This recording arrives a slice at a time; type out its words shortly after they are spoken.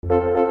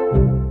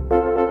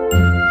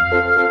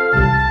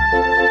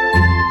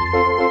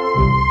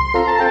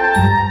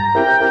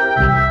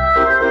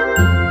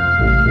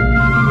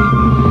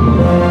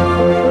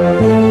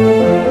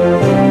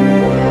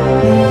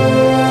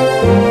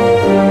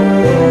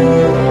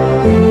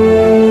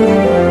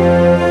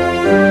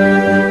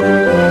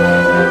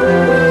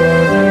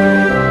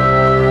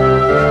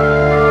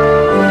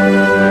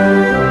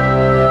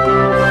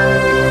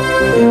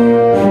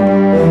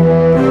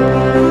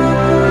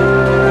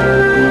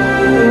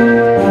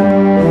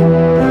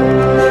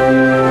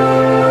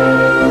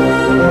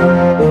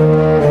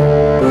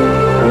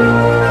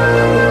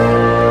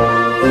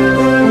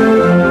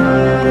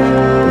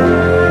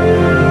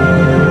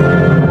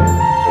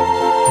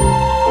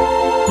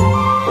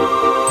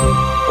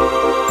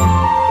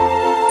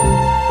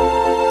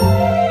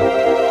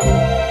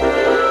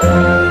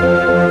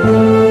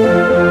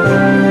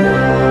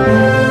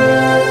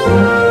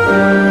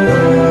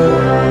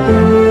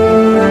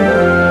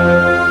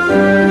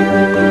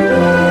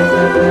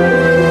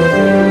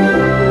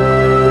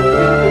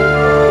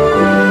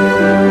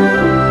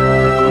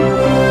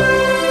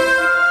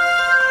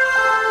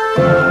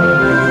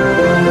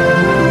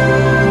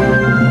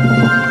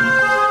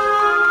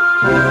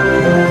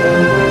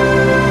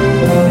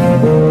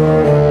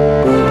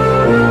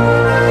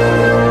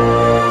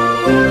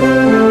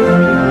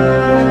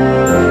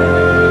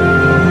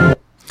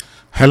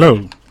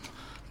Hello,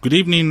 good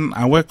evening,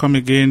 and welcome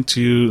again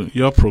to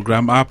your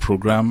program, our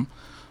program,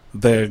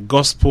 the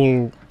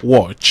Gospel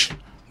Watch,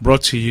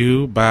 brought to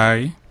you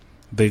by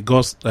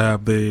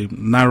the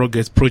Narrow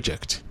Gate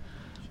Project.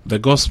 The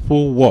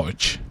Gospel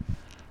Watch,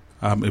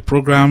 a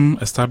program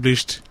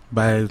established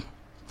by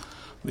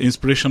the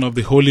inspiration of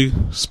the Holy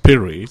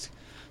Spirit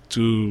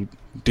to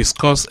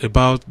discuss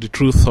about the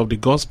truth of the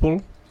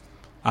gospel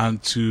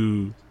and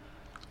to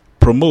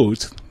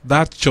promote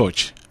that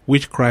church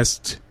which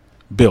Christ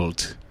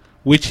built,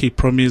 which he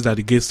promised that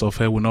the gates of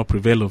hell will not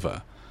prevail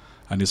over,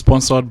 and is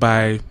sponsored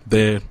by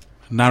the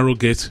Narrow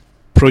Gate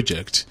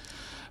Project.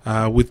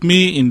 With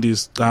me in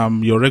this,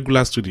 your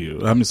regular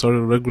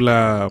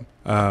regular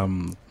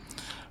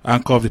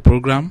anchor of the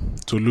program,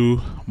 Tolu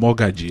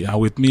Mogaji, and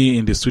with me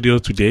in the studio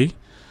today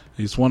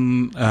is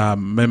one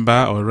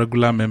member or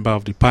regular member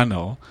of the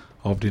panel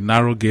of the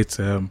Narrow Gate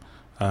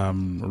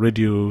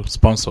radio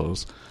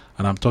sponsors,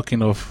 and I'm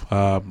talking of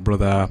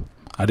Brother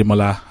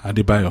Ademola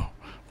Adebayo.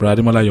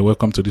 Brother Ademola, you're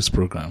welcome to this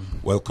program.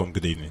 Welcome,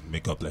 good evening.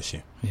 May God bless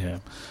you. Yeah.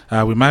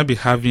 We might be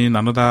having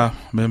another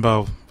member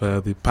of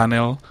the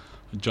panel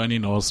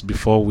joining us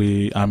before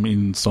we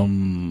in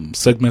some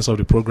segments of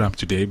the program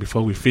today,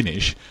 before we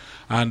finish.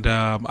 And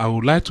I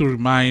would like to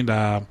remind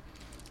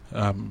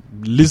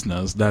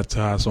listeners that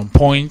at some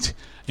point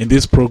in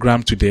this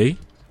program today,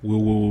 we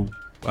will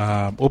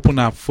open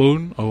our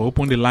phone or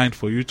open the line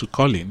for you to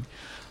call in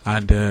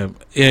and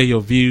air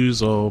your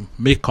views or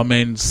make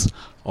comments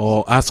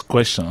or ask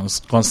questions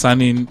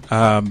concerning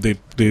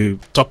the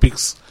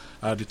topics,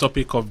 the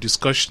topic of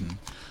discussion.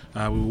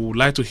 We would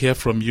like to hear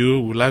from you.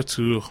 We would like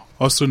to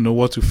also know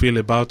what you feel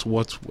about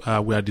what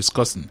we are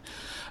discussing.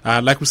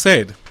 Like we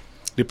said,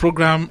 the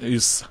program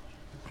is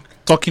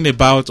talking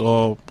about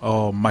or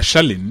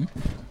marshalling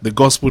the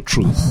gospel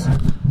truth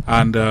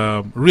and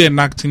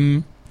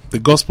reenacting the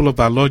gospel of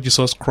our Lord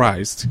Jesus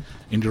Christ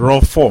in the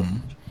raw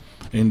form,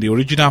 in the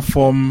original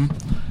form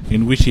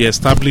in which he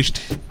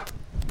established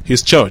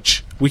his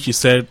church, which he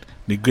said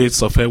the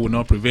gates of hell will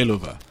not prevail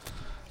over.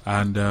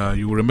 And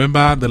you will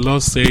remember the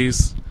Lord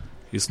says,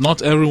 it's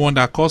not everyone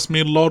that calls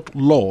me Lord,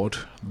 Lord,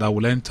 that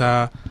will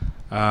enter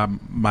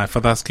my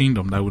Father's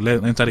kingdom, that will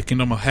enter the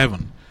kingdom of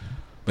heaven,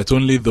 but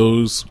only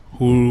those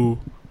who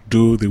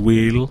do the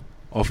will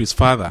of his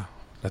Father,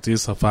 that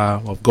is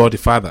of God the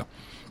Father.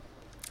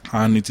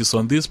 And it is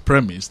on this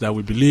premise that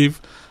we believe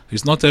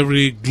it's not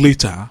every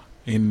glitter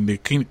in the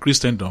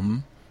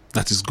Christendom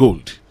that is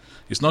gold.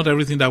 It's not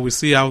everything that we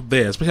see out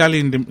there,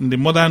 especially in the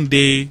modern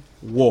day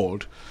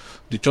world.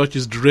 The church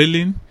is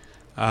drilling.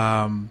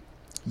 The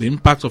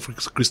impact of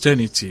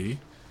Christianity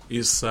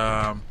is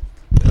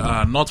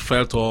not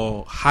felt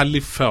or hardly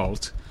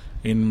felt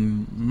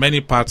in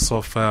many parts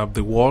of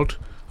the world.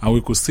 And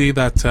we could see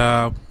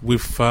that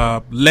we've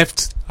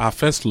left our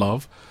first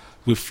love.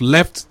 We've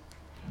left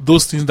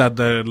those things that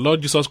the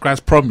Lord Jesus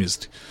Christ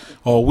promised,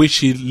 or which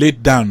he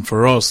laid down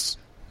for us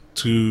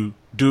to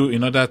do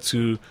in order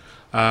to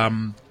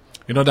run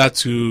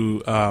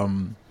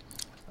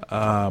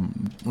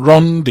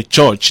the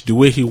church the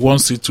way he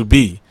wants it to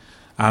be.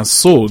 And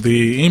so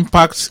the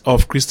impact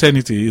of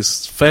Christianity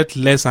is felt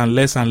less and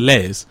less and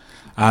less,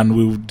 and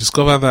we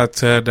discover that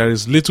there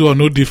is little or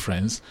no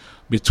difference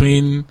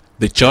between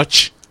the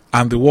church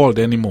and the world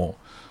anymore.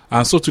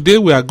 And so today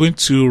we are going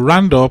to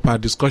round up our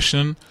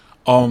discussion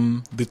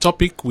on the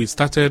topic we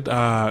started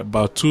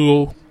about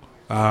 2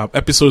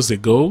 episodes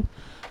ago,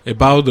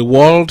 about the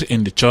world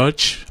in the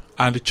church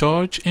and the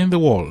church in the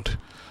world.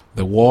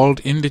 The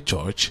world in the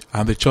church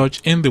and the church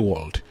in the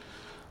world.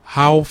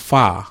 How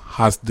far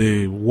has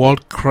the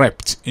world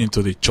crept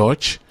into the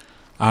church,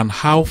 and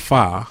how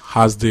far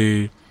has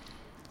the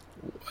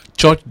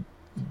church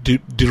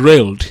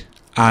derailed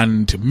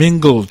and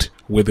mingled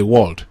with the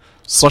world,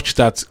 such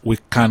that we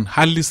can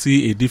hardly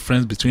see a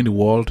difference between the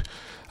world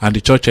and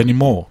the church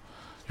anymore.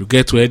 You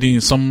get to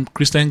in some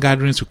Christian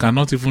gatherings, you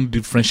cannot even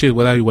differentiate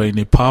whether you were in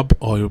a pub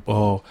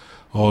or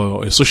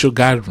a social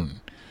gathering.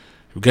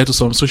 You get to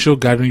some social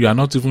gathering, you are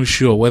not even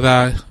sure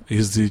whether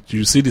you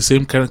see the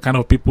same kind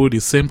of people, the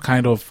same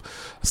kind of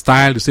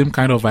style, the same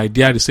kind of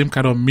idea, the same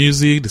kind of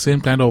music, the same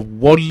kind of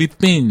worldly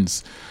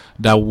things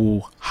that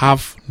will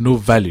have no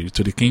value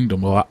to the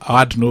kingdom or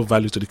add no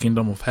value to the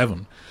kingdom of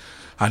heaven.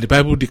 And the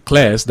Bible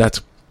declares that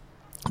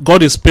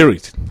God is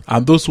spirit,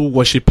 and those who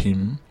worship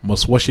him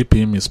must worship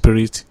him in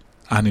spirit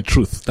and in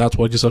truth. That's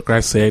what Jesus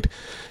Christ said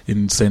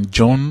in St.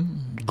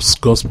 John's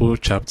Gospel,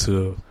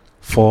 chapter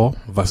 4,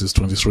 verses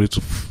 23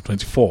 to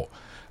 24.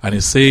 And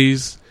it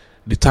says,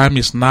 the time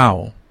is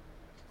now,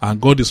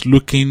 and God is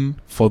looking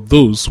for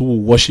those who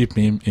will worship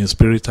him in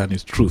spirit and in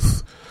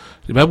truth.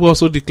 The Bible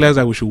also declares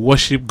that we should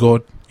worship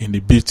God in the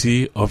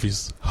beauty of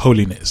his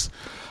holiness.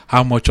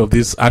 How much of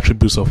these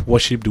attributes of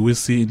worship do we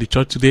see in the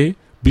church today?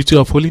 Beauty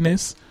of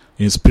holiness,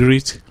 in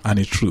spirit and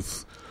in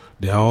truth.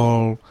 They are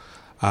all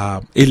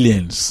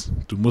aliens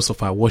to most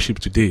of our worship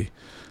today.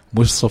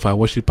 Most of our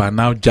worship are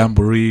now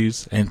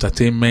jamborees,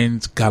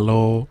 entertainment,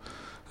 galore,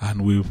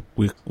 and we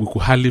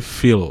could hardly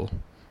feel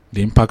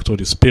the impact of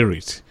the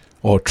spirit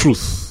or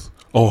truth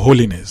or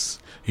holiness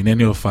in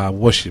any of our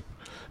worship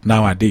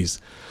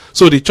nowadays.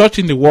 So the church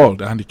in the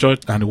world and the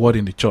church and the world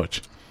in the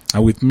church.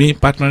 And with me,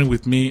 partnering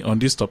with me on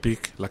this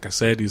topic, like I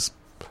said, is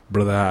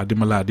Brother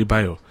Ademola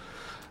Adebayo.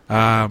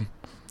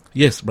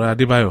 Yes,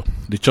 Brother Adebayo,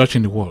 the church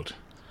in the world.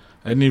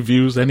 Any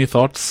views, any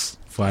thoughts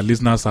for our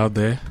listeners out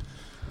there?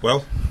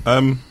 Well,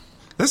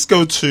 let's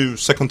go to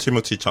 2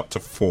 Timothy chapter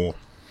 4.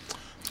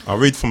 I'll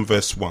read from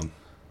verse 1.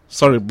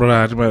 Sorry,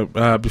 Brother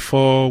Adebayo,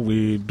 before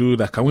we do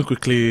that, can we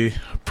quickly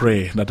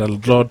pray that the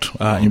Lord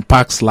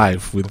impacts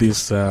life with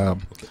this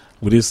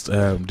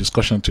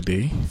discussion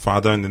today?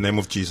 Father, in the name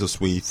of Jesus,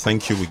 we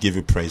thank you, we give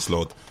you praise,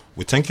 Lord.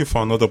 We thank you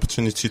for another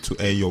opportunity to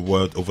air your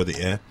word over the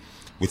air.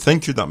 We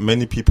thank you that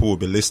many people will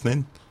be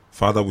listening.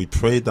 Father, we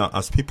pray that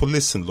as people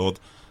listen, Lord,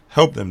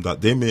 help them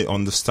that they may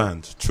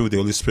understand through the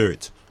Holy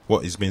Spirit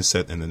what is being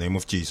said in the name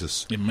of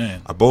Jesus.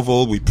 Amen. Above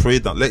all, we pray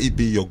that let it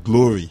be your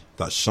glory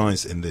that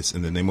shines in this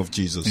in the name of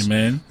Jesus.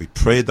 Amen. We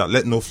pray that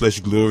let no flesh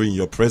glory in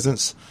your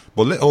presence,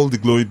 but let all the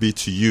glory be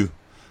to you,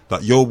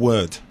 that your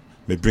word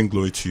may bring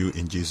glory to you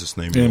in Jesus'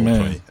 name. Amen. We all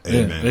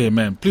pray. Amen.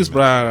 Amen. Please,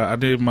 Brother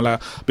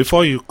Ademola,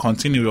 before you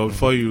continue or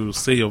before you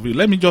say your view,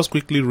 let me just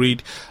quickly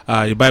read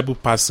a Bible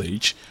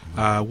passage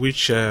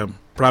which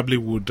probably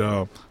would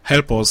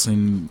help us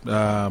in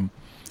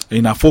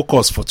our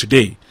focus for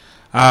today.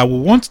 We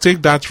want to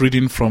take that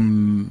reading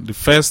from the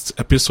first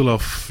epistle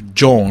of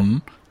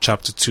John,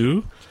 chapter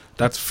 2.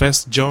 That's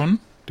First John,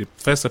 the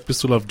first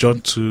epistle of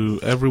John to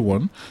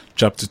everyone,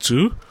 chapter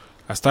 2.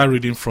 I start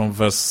reading from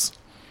verse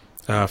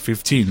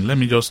 15. Let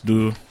me just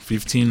do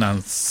 15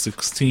 and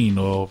 16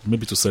 or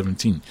maybe to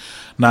 17.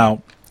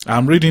 Now,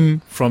 I'm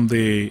reading from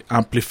the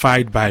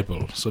Amplified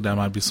Bible, so there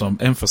might be some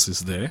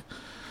emphasis there.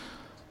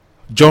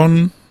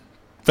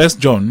 First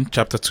John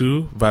chapter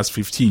 2 verse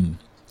 15.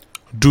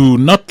 Do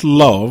not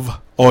love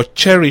or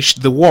cherish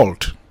the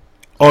world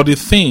or the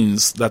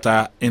things that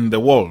are in the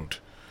world.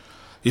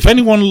 If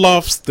anyone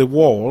loves the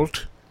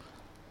world,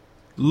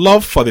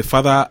 love for the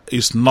Father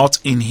is not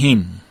in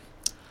him.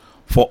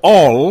 For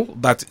all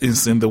that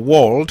is in the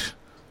world,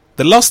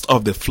 the lust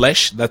of the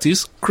flesh, that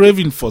is,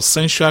 craving for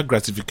sensual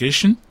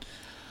gratification,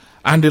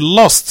 and the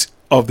lust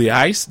of the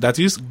eyes, that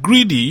is,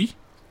 greedy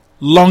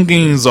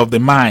longings of the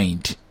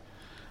mind,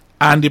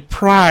 and the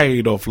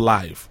pride of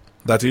life,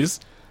 that is,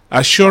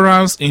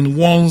 assurance in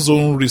one's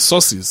own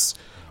resources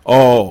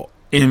or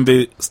in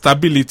the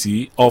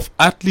stability of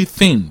earthly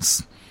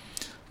things.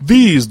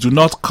 These do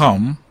not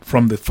come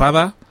from the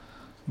Father,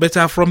 but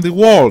are from the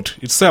world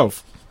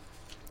itself.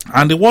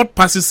 And the world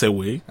passes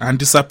away and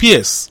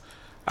disappears,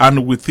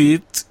 and with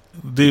it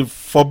the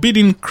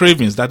forbidden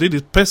cravings, that is,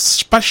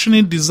 the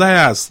passionate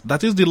desires,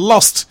 that is, the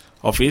lust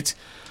of it.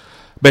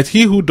 But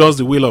he who does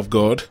the will of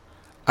God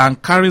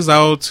and carries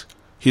out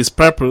his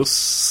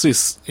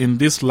purposes in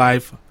this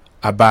life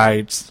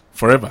abides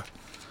forever.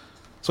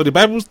 So the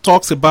Bible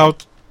talks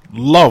about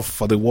love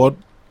for the world.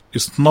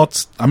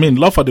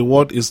 Love for the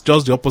world is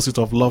just the opposite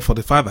of love for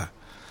the Father.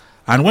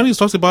 And when he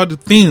talks about the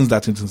things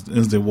that is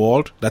in the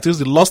world, that is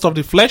the lust of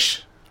the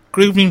flesh,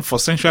 craving for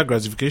sensual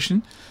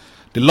gratification,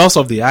 the lust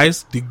of the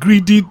eyes, the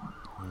greedy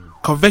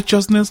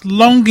covetousness,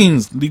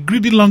 longings, the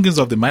greedy longings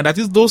of the mind, that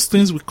is those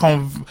things we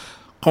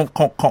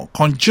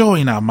conjure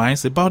in our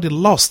minds about the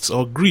lust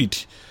or greed,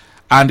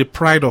 and the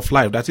pride of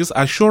life, that is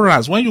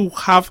assurance. When you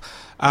have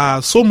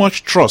so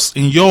much trust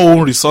in your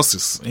own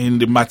resources, in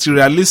the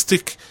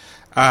materialistic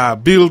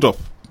build-up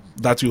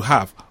that you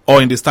have,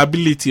 or in the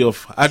stability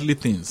of earthly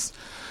things.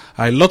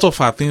 A lot of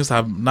our things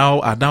are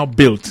now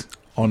built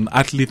on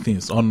earthly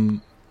things,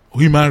 on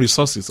human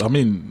resources.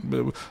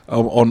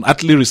 On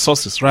earthly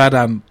resources rather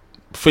than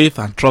faith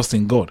and trust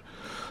in God.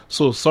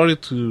 So sorry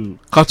to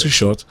cut you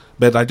short,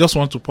 but I just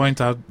want to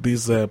point out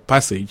this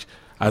passage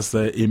as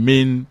a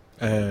main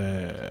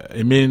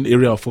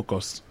area of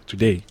focus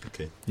today.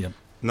 Okay. Yeah.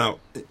 Now,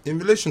 in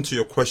relation to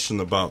your question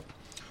about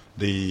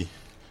the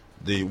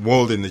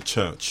world in the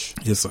church,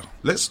 yes, sir.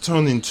 Let's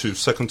turn into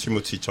 2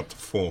 Timothy chapter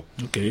 4.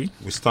 Okay.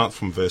 We start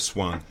from verse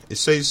 1. It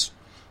says,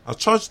 I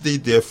charge thee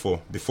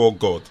therefore before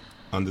God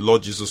and the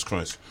Lord Jesus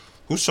Christ,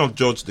 who shall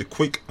judge the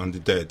quick and the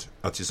dead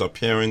at his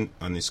appearing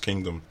and his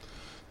kingdom.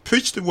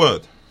 Preach the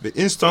word, be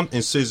instant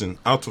in season,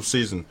 out of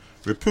season,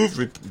 reprove,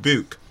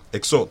 rebuke,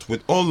 exhort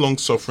with all long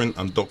suffering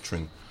and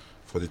doctrine.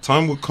 For the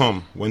time will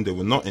come when they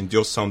will not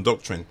endure sound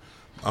doctrine.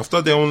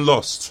 After their own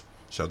lust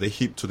shall they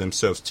heap to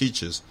themselves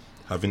teachers,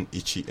 having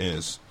itchy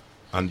ears.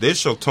 And they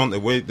shall turn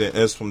away their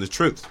ears from the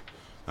truth,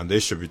 and they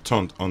shall be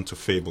turned unto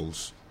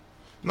fables.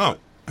 Now,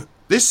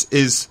 this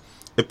is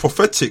a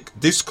prophetic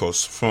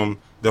discourse from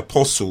the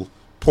Apostle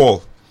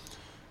Paul.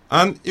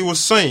 And he was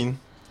saying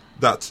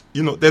that,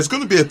 there's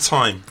going to be a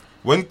time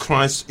when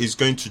Christ is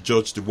going to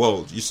judge the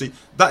world. You see,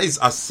 that is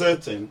as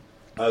certain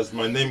as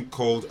my name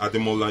called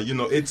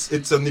Ademola.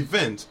 It's an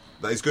event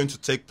that is going to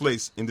take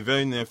place in the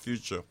very near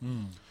future.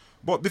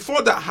 But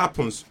before that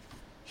happens,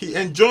 he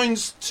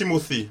enjoins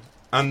Timothy,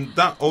 and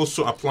that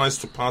also applies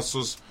to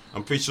pastors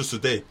and preachers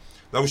today,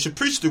 that we should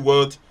preach the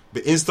word,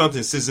 be instant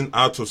in season,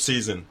 out of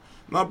season.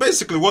 Now,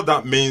 basically what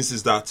that means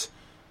is that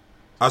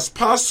as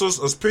pastors,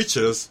 as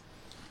preachers,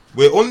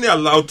 we're only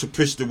allowed to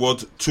preach the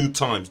word 2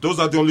 times. Those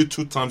are the only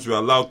 2 times we're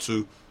allowed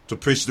to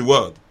preach the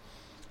word.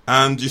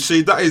 And you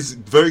see, that is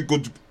very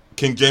good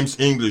King James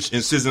English,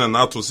 in season and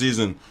out of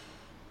season.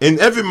 In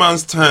every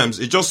man's terms,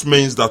 it just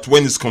means that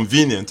when it's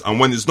convenient and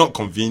when it's not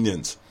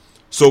convenient.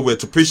 So we're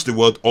to preach the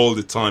word all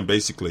the time,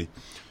 basically.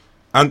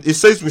 And it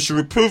says we should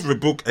reprove,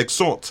 rebuke,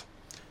 exhort.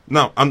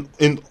 Now, and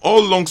in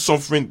all long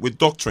suffering with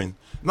doctrine.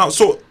 Now,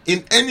 so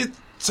in any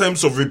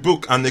terms of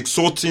rebuke and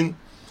exhorting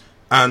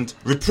and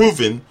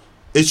reproving,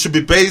 it should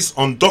be based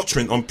on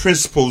doctrine, on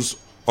principles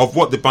of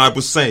what the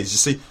Bible says. You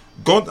see,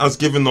 God has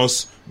given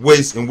us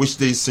ways in which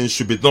these things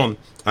should be done,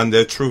 and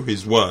they're through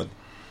His word.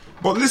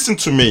 But listen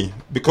to me,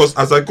 because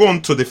as I go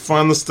on to the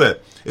final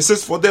step, it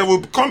says, for there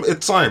will come a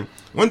time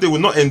when they will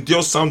not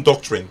endure sound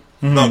doctrine.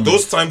 Now,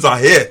 those times are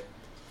here.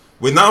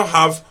 We now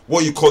have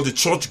what you call the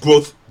church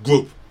growth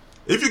group.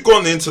 If you go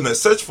on the internet,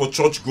 search for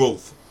church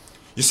growth.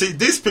 You see,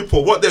 these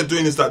people, what they're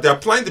doing is that they're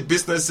applying the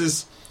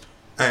business's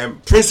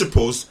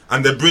principles,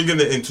 and they're bringing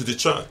it into the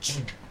church.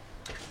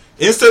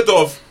 Instead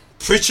of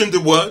preaching the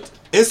word,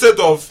 instead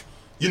of,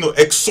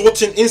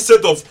 exhorting,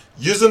 instead of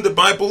using the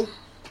Bible,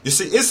 you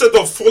see, instead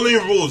of following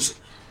rules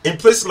in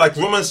places like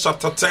Romans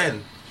chapter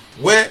 10,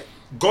 where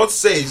God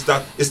says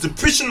that it's the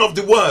preaching of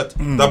the word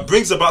that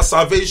brings about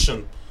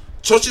salvation,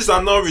 churches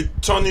are now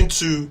returning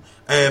to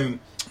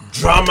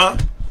drama.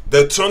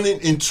 They're turning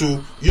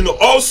into,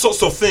 all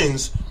sorts of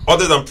things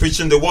other than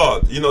preaching the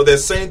word. They're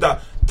saying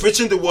that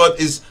preaching the word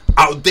is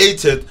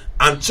outdated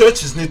and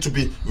churches need to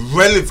be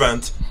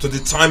relevant to the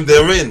time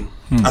they're in.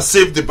 As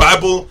if the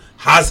Bible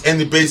has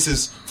any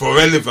basis for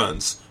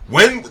relevance.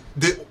 When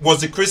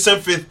was the Christian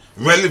faith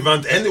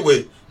relevant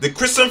anyway? The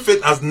Christian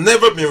faith has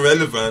never been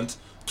relevant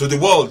to the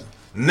world.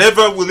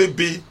 Never will it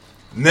be,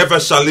 never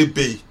shall it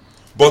be.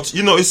 But,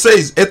 it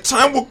says, a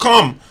time will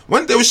come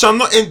when they shall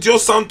not endure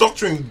sound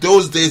doctrine.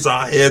 Those days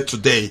are here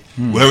today.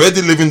 We're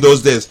already living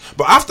those days.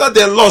 But after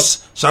their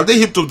loss, shall they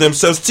heap to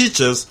themselves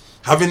teachers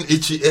having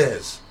itchy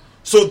ears.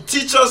 So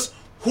teachers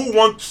who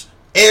want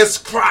ear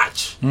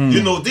scratch.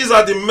 These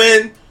are the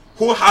men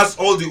who has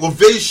all the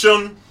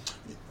ovation,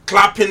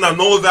 clapping and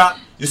all that.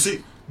 You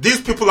see, these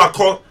people are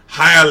called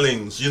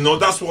hirelings.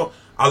 That's what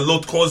our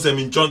Lord calls them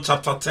in John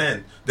chapter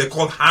 10. They're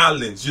called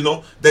hirelings.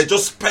 They're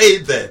just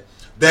paid there.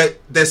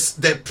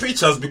 They're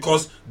preachers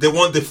because they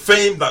want the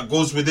fame that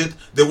goes with it.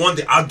 They want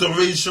the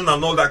adoration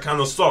and all that kind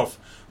of stuff.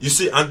 You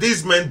see, and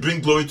these men bring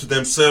glory to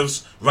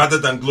themselves rather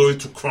than glory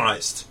to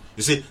Christ.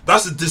 You see,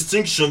 that's the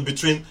distinction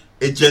between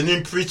a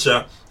genuine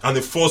preacher and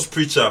a false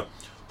preacher.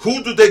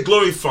 Who do they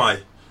glorify?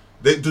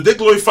 Do they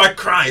glorify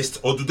Christ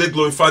or do they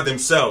glorify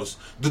themselves?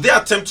 Do they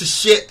attempt to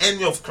share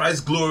any of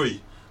Christ's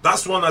glory?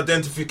 That's one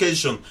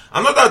identification.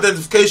 Another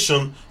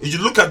identification is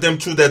you look at them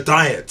through their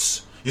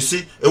diets. You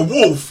see, a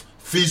wolf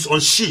feeds on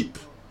sheep.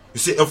 You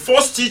see, a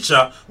false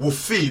teacher will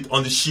feed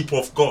on the sheep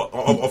of God,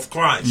 of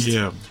Christ.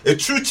 Yeah. A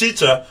true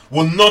teacher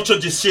will nurture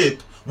the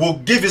sheep, will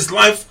give his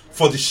life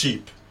for the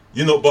sheep.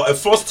 But a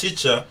false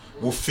teacher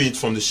will feed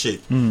from the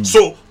sheep.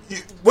 So,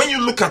 when you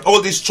look at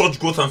all this church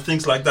growth and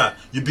things like that,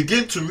 you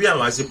begin to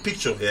realize a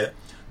picture here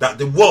that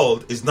the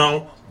world is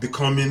now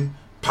becoming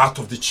part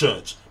of the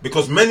church.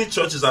 Because many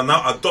churches are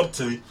now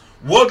adopting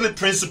worldly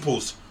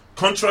principles,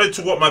 contrary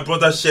to what my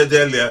brother shared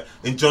earlier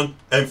in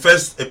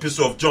first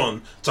epistle of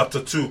John,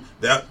 chapter 2.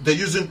 They're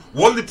using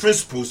worldly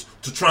principles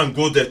to try and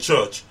grow their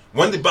church.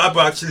 When the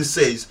Bible actually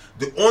says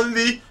the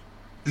only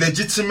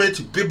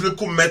legitimate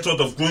biblical method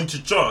of going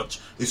to church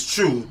is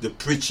through the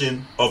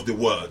preaching of the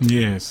word.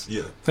 Yes.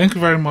 Yeah. Thank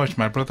you very much,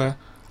 my brother.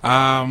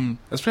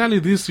 Especially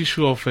this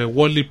issue of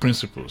worldly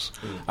principles.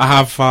 I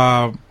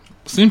have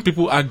seen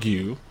people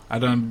argue. I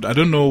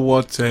don't know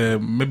what.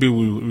 Maybe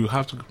we'll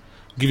have to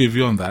give a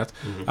view on that.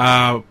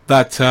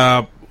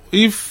 That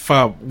if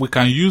we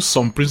can use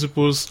some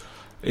principles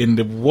in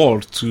the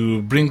world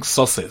to bring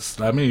success,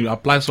 you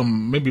apply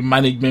some maybe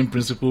management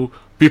principle,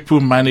 people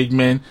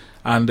management.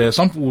 And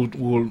some people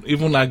will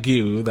even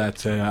argue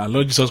that our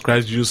Lord Jesus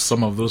Christ used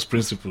some of those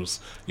principles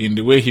in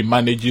the way He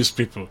manages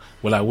people.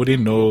 Well, I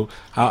wouldn't know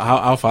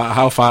how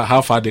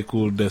far they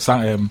could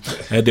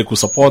they could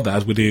support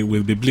that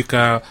with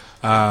biblical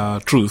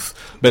truth.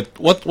 But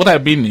what I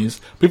mean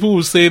is, people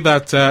will say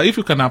that if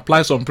you can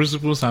apply some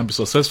principles and be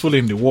successful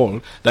in the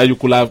world, that you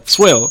could have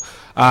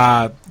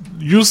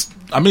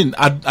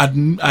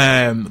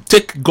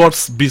take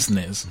God's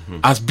business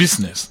as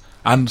business,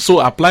 and so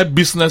apply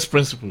business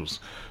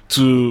principles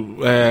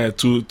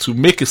to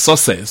make a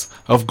success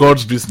of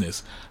God's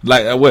business.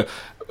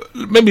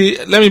 Maybe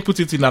let me put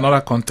it in another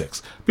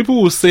context.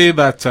 People will say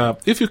that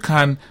if you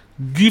can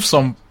give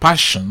some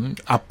passion,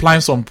 apply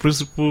some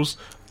principles,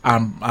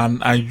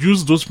 and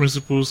use those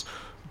principles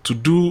to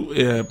do,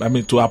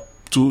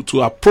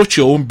 to approach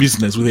your own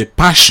business with a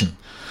passion,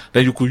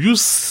 then you could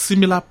use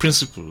similar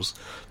principles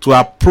to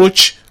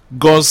approach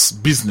God's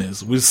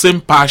business with the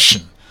same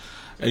passion.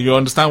 You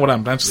understand what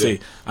I'm trying to say,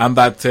 and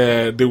that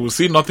they will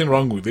see nothing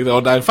wrong with it.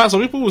 Or that, in fact,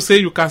 some people will say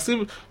you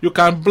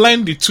can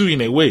blend the two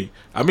in a way.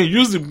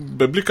 Use the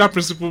biblical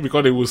principle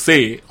because they will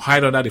say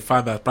hide under the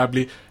fact that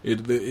probably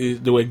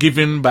they were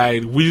given by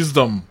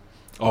wisdom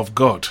of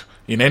God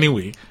in any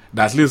way,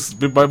 that at least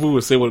the Bible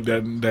will say, well,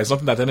 there's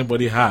nothing that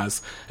anybody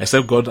has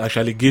except God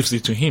actually gives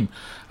it to him.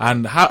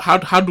 And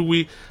how do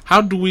we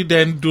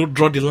then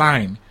draw the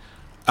line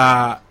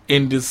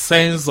in the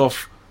sense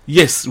of,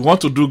 yes, we want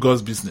to do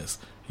God's business.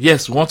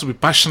 Yes, we want to be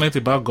passionate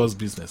about God's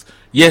business.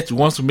 Yet we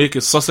want to make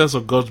a success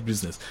of God's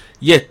business.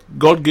 Yet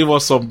God gave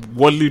us some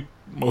worldly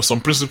or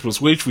some principles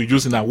which we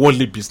use in our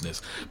worldly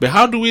business. But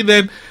how do we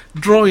then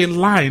draw a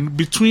line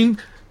between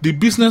the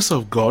business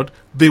of God,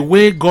 the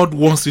way God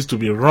wants it to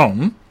be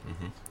run,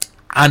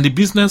 and the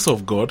business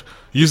of God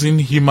using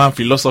human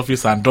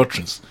philosophies and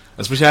doctrines,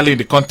 especially in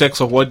the context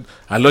of what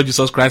our Lord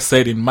Jesus Christ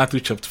said in Matthew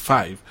chapter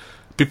 5.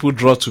 People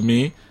draw to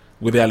me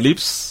with their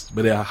lips,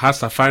 but their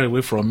hearts are far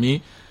away from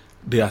me.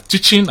 They are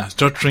teaching as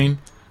doctrine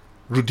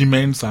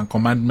rudiments and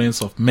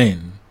commandments of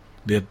men.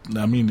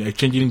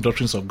 Changing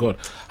doctrines of God.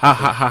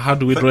 How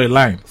do we draw a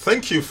line?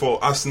 Thank you for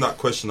asking that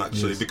question,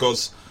 actually,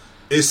 because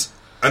it's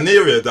an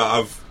area that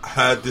I've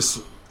heard this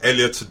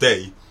earlier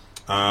today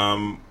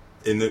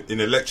in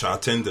a lecture I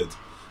attended.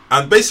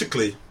 And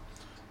basically,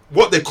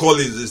 what they call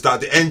it is that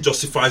the end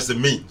justifies the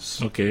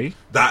means. Okay.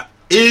 That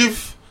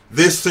if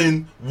this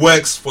thing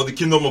works for the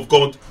kingdom of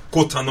God,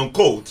 quote and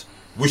unquote,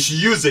 we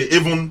should use it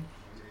even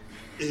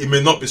it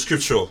may not be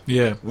scriptural.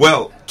 Yeah.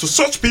 Well, to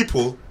such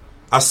people,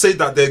 I say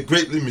that they're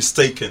greatly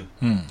mistaken.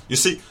 You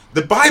see,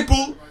 the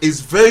Bible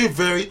is very,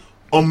 very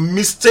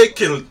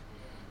unmistaken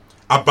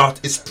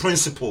about its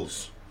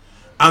principles.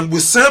 And we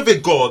serve a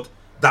God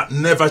that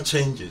never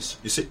changes.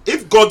 You see,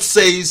 if God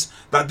says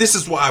that this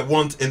is what I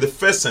want in the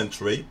first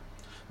century,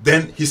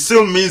 then he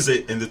still means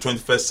it in the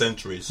 21st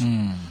centuries.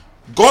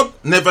 God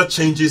never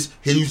changes.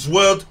 His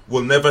word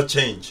will never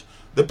change.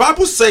 The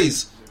Bible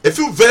says, a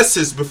few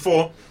verses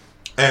before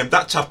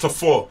that chapter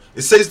 4,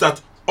 it says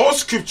that all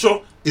scripture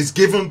is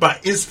given by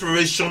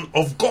inspiration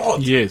of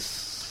God.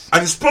 Yes.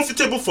 And it's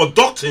profitable for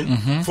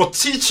doctrine, for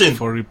teaching,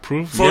 for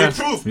reproof.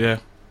 Yeah.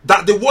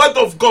 That the word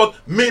of God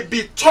may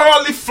be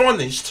thoroughly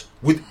furnished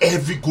with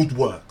every good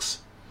works.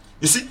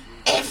 You see,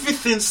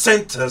 everything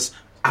centers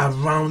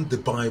around the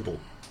Bible.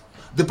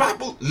 The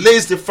Bible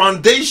lays the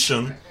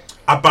foundation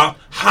about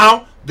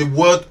how the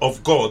word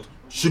of God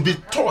should be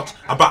taught,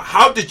 about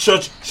how the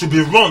church should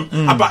be run,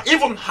 about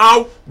even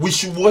how we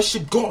should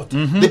worship God.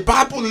 The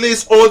Bible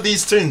lays all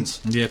these things.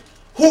 Yep.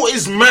 Who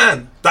is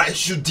man that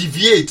should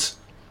deviate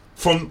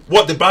from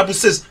what the Bible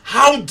says?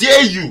 How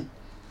dare you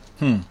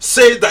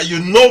say that you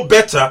know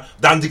better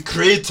than the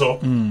creator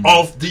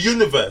of the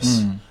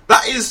universe?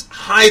 That is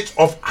height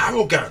of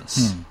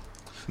arrogance.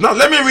 Now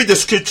let me read the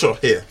scripture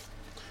here.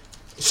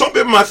 Some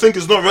people might think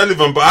it's not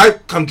relevant, but I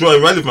can draw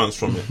a relevance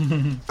from it.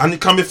 And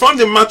it can be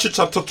found in Matthew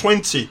chapter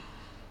 20,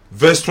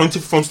 verse 20,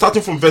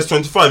 starting from verse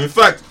 25. In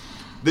fact,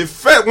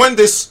 when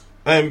this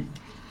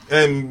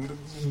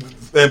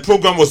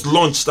program was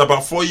launched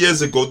about 4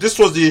 years ago, this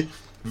was the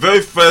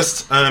very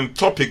first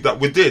topic that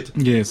we did.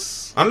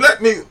 Yes. And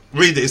let me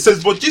read it. It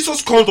says, "But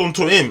Jesus called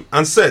unto him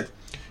and said,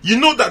 You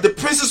know that the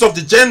princes of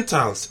the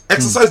Gentiles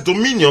exercise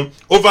dominion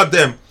over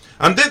them,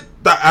 and they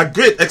that are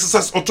great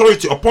exercise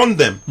authority upon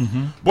them.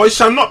 But it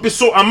shall not be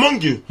so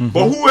among you.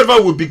 But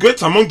whoever will be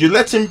great among you,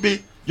 let him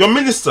be your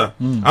minister.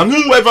 And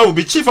whoever will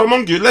be chief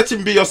among you, let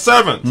him be your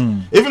servant.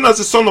 Even as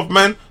the Son of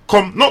Man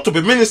come not to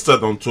be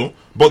ministered unto,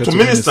 but to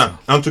minister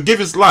and to give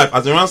his life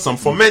as a ransom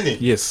for many."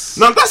 Yes.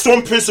 Now that's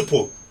one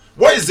principle.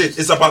 What is it?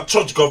 It's about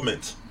church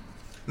government.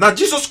 Now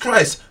Jesus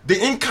Christ,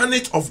 the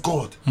incarnate of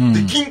God,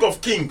 the King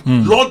of Kings,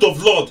 Lord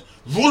of Lords,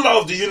 ruler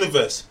of the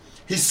universe,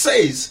 he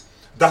says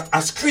that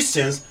as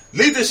Christians,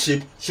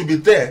 leadership should be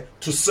there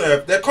to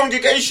serve their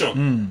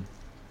congregation.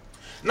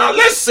 Now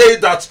let's say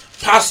that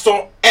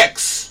Pastor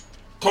X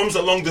comes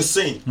along the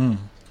scene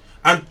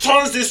and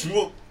turns this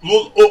rule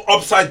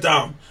upside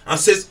down and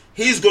says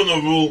he's going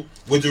to rule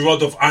with the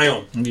rod of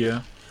iron.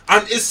 Yeah.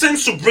 And it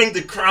seems to bring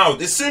the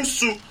crowd. It seems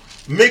to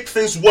make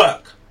things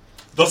work.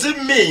 Does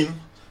it mean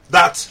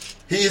that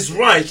he is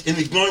right in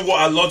ignoring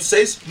what our Lord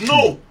says?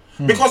 No.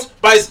 Because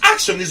by his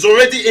action he's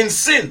already in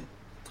sin.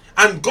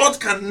 And God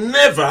can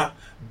never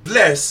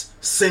bless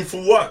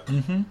sinful work.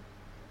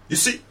 You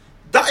see,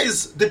 that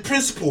is the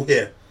principle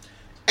here.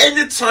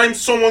 Anytime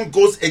someone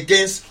goes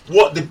against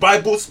what the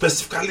Bible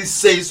specifically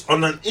says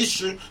on an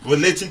issue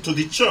relating to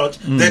the church,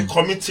 they're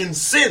committing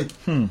sin.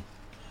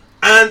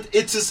 And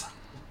it is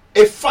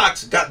a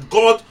fact that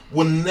God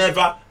will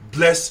never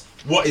bless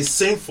what is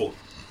sinful.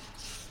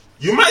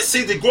 You might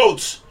see the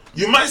growth.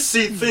 You might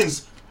see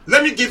things.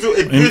 Let me give you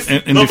a brief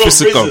number of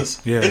reasons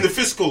in the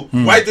physical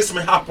why this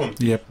may happen.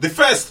 The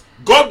first,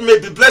 God may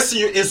be blessing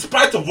you in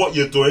spite of what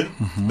you're doing.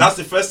 That's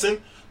the first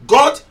thing.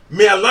 God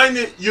may align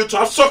you to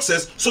have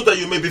success so that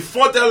you may be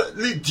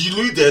furtherly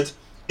deluded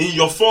in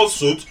your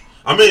falsehood.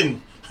 I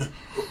mean,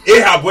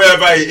 Ahab,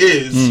 wherever he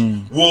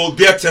is, will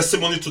bear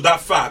testimony to that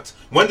fact.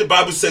 When the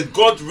Bible said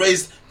God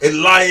raised a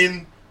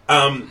lying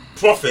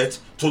prophet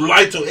to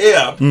lie to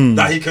Ahab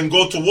that he can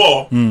go to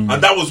war, and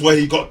that was where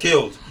he got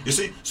killed. You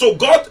see, so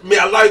God may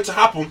allow it to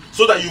happen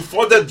so that you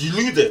further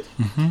deluded.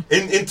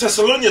 In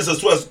Thessalonians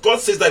as well, God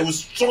says that He will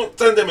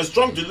send them a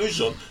strong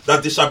delusion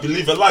that they shall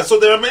believe a lie. So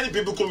there are many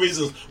biblical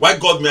reasons why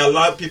God may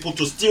allow people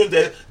to steal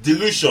their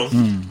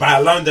delusion by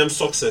allowing them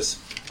success.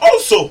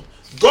 Also,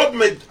 God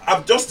may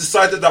have just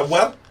decided that,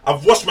 well,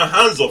 I've washed my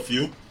hands off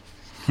you.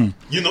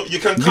 You know, you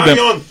can carry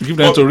on. Give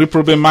them to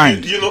reprobate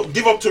mind. You know,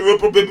 give up to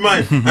reprobate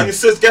mind. And He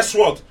says, guess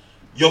what?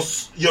 Your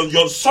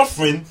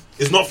suffering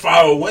is not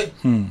far away.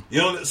 You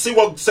know, see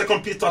what 2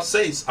 Peter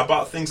says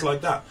about things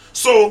like that.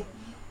 So,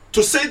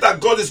 to say that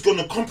God is going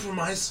to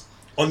compromise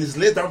on His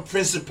laid down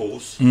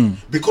principles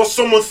because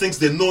someone thinks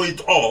they know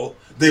it all,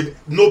 they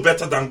know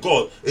better than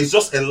God, is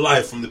just a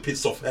lie from the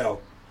pits of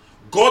hell.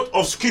 God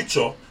of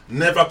Scripture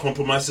never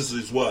compromises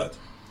His word.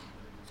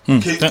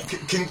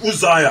 King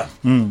Uzziah,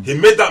 he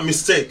made that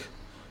mistake.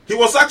 He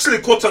was actually,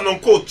 quote and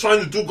unquote,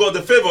 trying to do God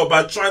a favor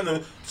by trying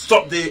to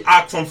stop the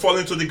ark from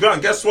falling to the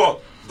ground. Guess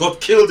what? God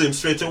killed him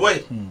straight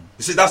away. You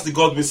see, that's the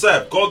God we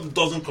serve. God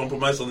doesn't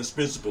compromise on His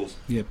principles.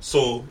 Yep.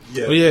 So,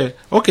 yeah. Oh, yeah.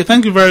 Okay,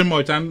 thank you very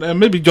much. And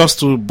maybe just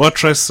to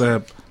buttress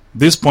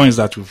these points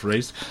that you've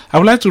raised, I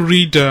would like to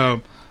read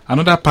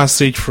another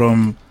passage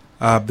from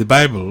the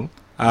Bible.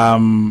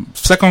 1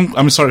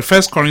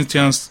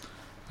 Corinthians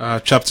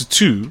chapter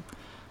 2.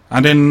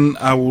 And then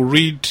I will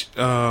read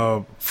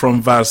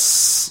from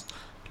verse.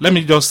 Let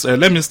me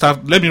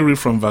read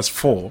from verse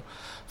 4.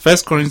 1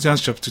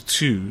 Corinthians chapter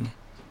 2,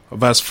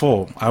 verse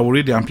 4. I will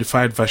read the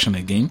Amplified Version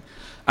again.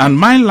 And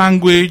my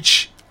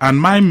language and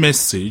my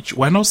message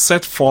were not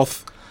set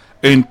forth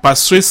in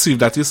persuasive,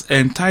 that is,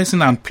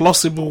 enticing and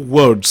plausible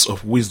words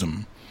of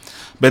wisdom,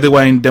 but they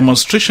were in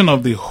demonstration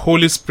of the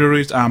Holy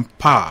Spirit and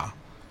power.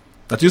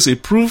 That is, a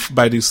proof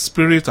by the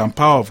Spirit and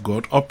power of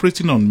God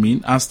operating on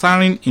me and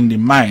stirring in the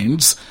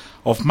minds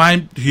of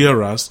my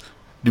hearers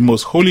the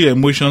most holy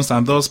emotions,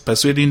 and thus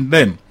persuading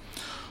them.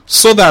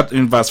 So that,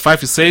 in verse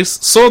 5 it says,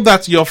 so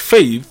that your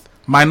faith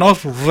might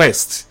not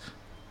rest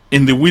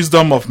in the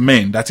wisdom of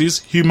men, that is,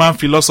 human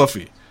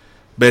philosophy,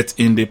 but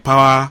in the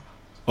power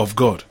of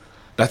God.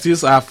 That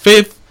is, our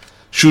faith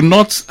should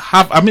not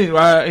have,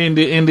 in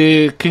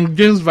the King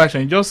James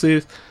Version, it just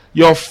says,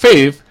 your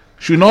faith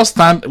should not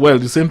stand, well,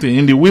 the same thing,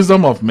 in the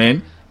wisdom of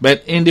men,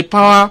 but in the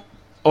power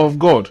of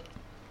God.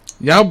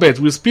 Yahweh,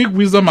 we speak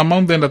wisdom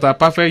among them that are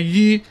perfect,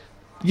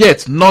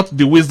 yet not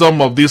the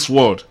wisdom of this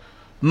world,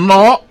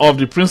 nor of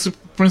the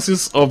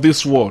princes of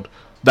this world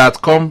that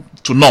come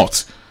to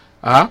naught.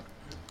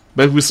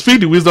 But we speak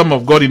the wisdom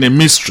of God in a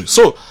mystery.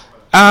 So,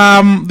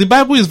 the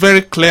Bible is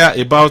very clear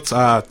about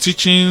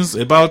teachings,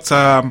 about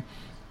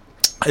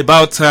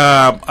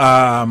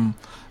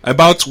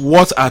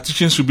what our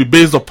teachings should be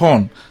based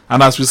upon.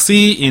 And as we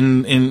see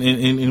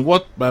in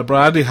what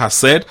Brother Ade has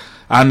said,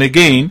 and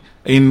again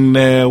in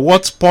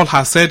what Paul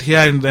has said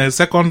here in the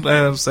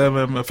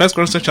 1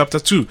 Corinthians chapter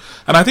 2,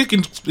 and I think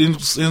in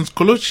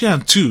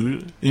Colossians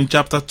 2, in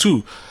chapter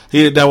 2,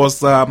 he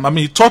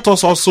taught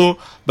us also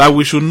that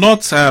we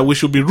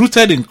should be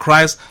rooted in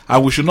Christ,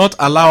 and we should not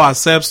allow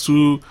ourselves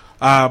to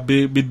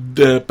be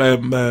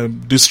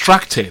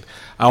distracted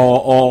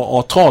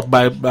or taught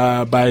by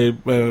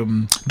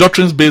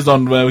doctrines based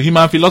on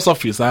human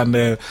philosophies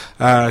and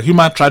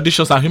human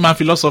traditions and human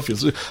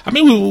philosophies.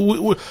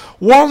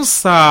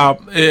 Once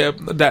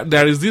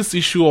there is this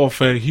issue of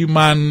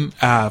human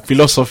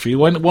philosophy,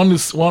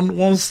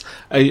 once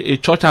a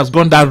church has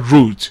gone that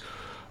route,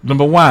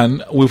 number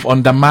one, we've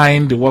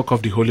undermined the work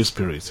of the Holy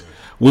Spirit.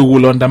 We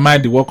will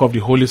undermine the work of the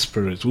Holy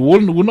Spirit. We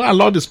will not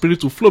allow the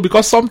Spirit to flow,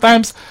 because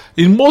sometimes,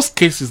 in most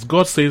cases,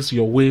 God says,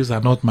 your ways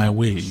are not my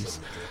ways.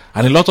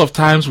 And a lot of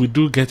times we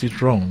do get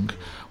it wrong.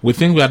 We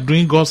think we are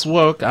doing God's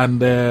work,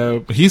 and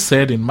He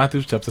said in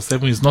Matthew chapter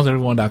 7, it's not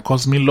everyone that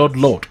calls me Lord,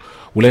 Lord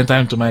will enter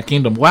into my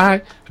kingdom.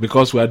 Why?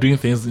 Because we are doing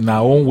things in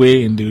our own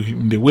way, in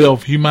the way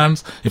of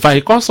humans. In fact,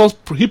 He calls us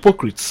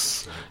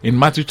hypocrites in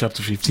Matthew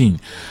chapter 15.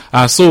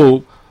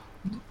 So,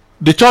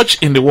 the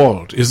church in the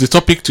world is the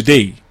topic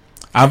today.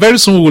 And very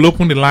soon we will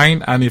open the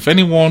line, and if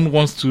anyone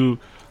wants to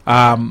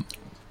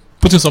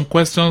put in some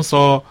questions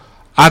or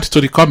add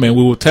to the comment,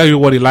 we will tell you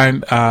what the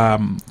line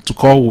to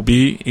call will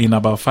be in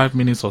about 5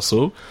 minutes or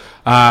so.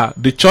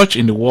 The church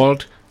in the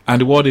world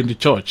and the world in the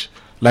church.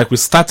 Like we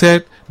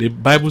started, the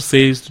Bible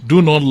says,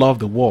 do not love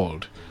the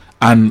world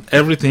and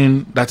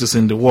everything that is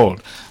in the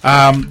world.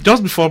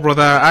 Just before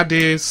Brother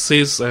Ade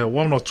says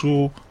one or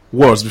two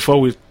words before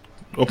we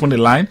open the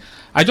line,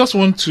 I just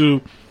want to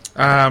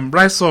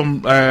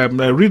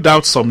read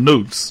out some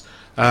notes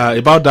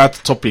about that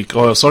topic,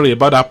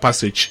 about that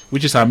passage,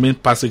 which is our main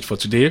passage for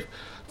today.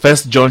 1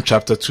 John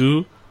chapter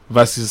 2,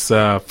 verses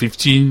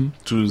 15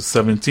 to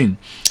 17.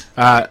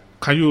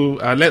 Can you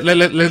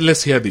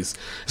let's hear this.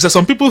 It says,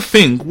 some people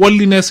think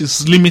worldliness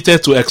is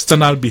limited to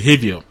external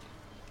behavior.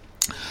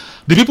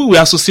 The people we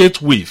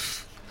associate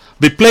with,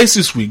 the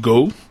places we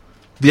go,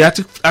 the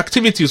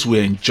activities we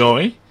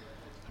enjoy,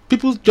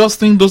 people just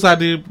think those are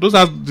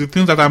the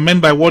things that are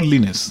meant by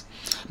worldliness.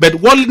 But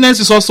worldliness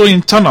is also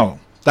internal.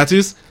 That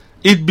is,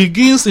 it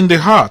begins in the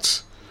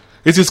heart.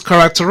 It is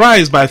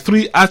characterized by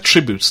three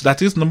attributes.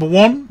 That is, number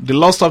one, the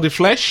lust of the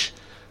flesh,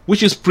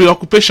 which is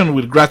preoccupation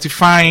with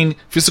gratifying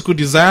physical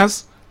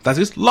desires. That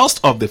is, lust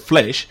of the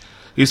flesh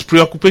is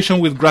preoccupation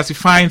with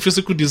gratifying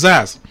physical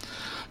desires.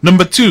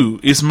 Number two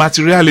is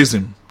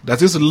materialism.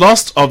 That is,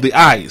 lust of the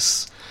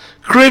eyes,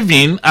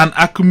 craving and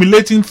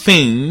accumulating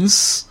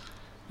things.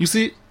 You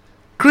see,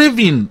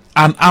 craving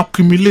and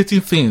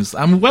accumulating things.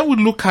 I mean, when we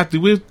look at the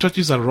way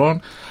churches are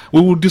run,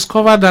 we will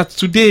discover that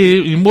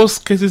today, in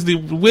most cases, the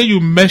way you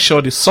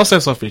measure the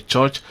success of a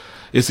church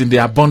is in the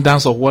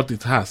abundance of what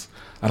it has.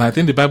 And I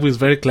think the Bible is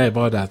very clear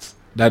about that.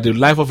 That the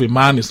life of a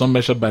man is not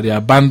measured by the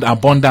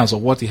abundance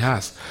of what he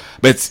has.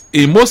 But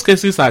in most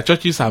cases, our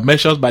churches are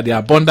measured by the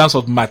abundance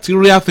of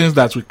material things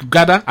that we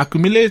gather,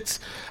 accumulate.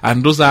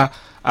 And those are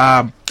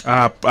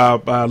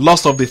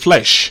lust of the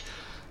flesh.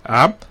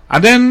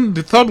 And then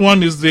the third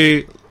one is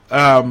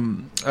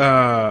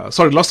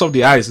lust of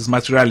the eyes is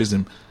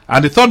materialism.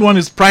 And the third one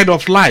is pride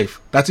of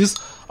life. That is,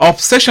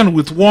 obsession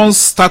with one's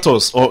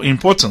status or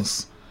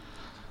importance.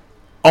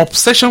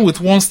 Obsession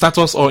with one's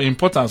status or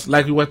importance.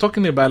 Like we were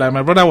talking about, like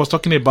my brother was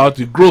talking about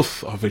the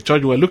growth of a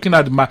church. We were looking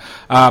at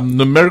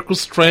numerical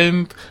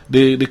strength,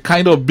 the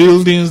kind of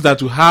buildings that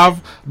you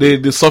have,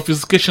 the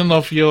sophistication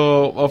of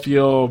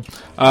whether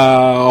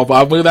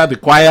the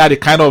choir, the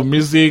kind of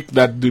music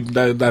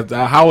that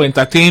how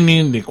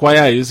entertaining the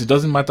choir is. It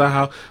doesn't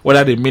matter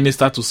whether they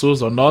minister to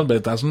souls or not,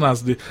 but as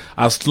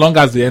long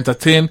as they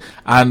entertain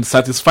and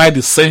satisfy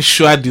the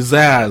sensual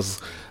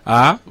desires,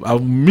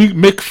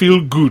 make feel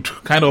good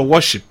kind of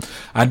worship.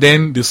 And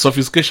then the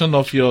sophistication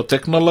of your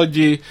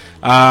technology,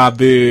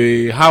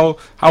 how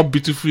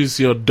beautiful is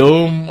your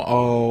dome,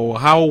 or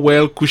how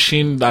well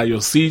cushioned are your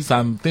seats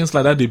and things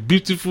like that.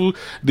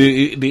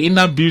 The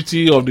inner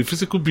beauty or the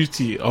physical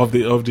beauty of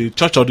the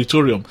church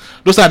auditorium.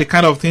 Those are the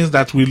kind of things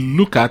that we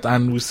look at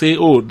and we say,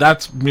 oh,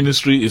 that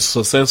ministry is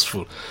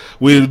successful.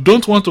 We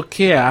don't want to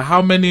care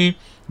how many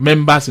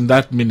members in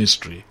that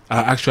ministry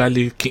are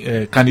actually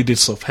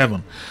candidates of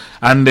heaven.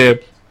 And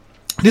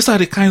these are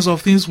the kinds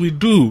of things we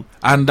do,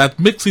 and that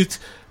makes it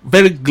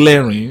very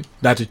glaring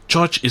that the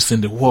church is in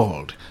the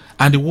world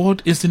and the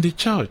world is in the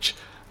church.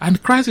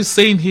 And Christ is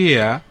saying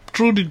here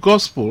through the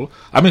gospel,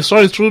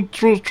 through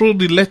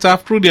the letter,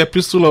 through the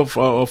epistle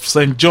of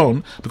St.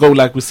 John, because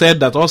like we said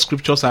that all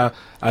scriptures are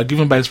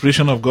given by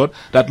inspiration of God,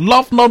 that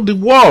love not the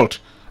world.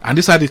 And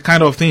these are the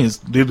kind of things,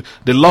 the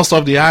lust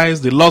of the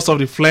eyes, the lust of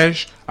the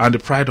flesh, and the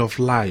pride of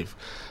life.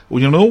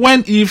 You know,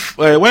 when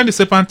the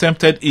serpent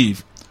tempted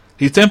Eve,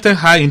 he tempted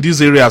her in these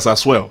areas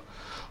as well.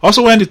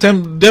 Also, when the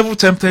devil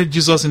tempted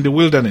Jesus in the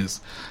wilderness,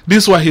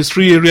 these were his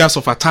three areas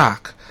of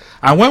attack.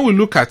 And when we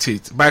look at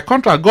it, by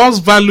contrast, God's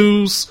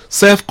values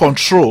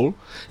self-control,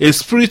 a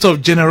spirit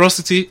of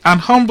generosity,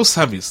 and humble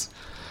service.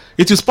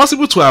 It is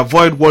possible to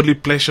avoid worldly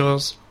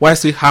pleasures while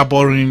still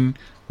harboring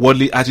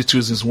worldly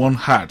attitudes in one's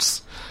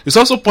hearts. It's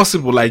also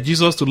possible, like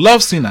Jesus, to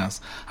love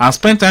sinners and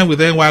spend time with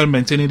them while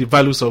maintaining the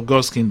values of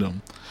God's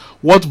kingdom.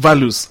 What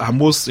values are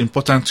most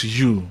important to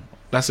you?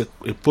 That's a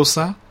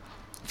poster,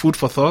 food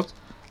for thought.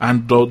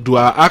 And do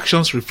our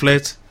actions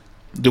reflect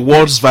the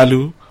world's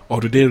value,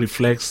 or do they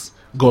reflect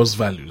God's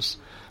values?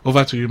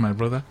 Over to you, my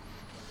brother.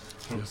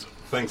 Yes.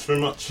 Thanks very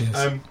much.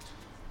 Yes.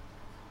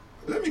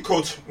 Let me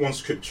quote one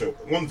scripture,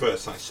 one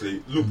verse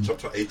actually, Luke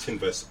chapter 18,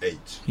 verse 8.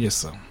 Yes,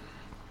 sir.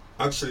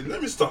 Actually,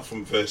 let me start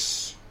from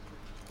verse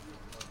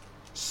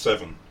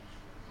 7.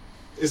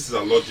 This is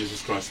our Lord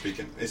Jesus Christ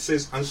speaking. It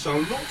says, "And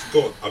shall not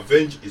God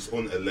avenge his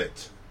own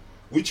elect,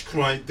 which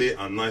cry day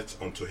and night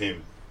unto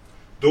him,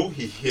 though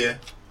he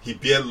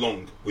bear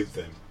long with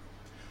them?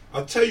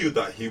 I tell you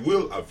that he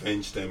will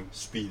avenge them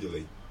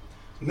speedily.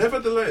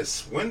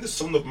 Nevertheless, when the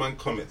Son of Man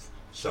cometh,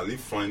 shall he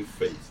find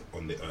faith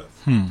on the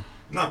earth?"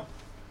 Now,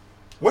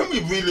 when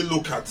we really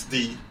look at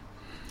the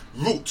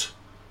root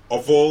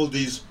of all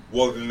these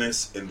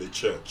worldliness in the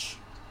church,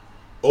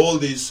 all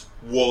this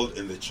world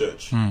in the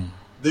church,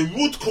 the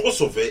root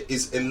cause of it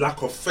is a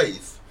lack of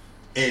faith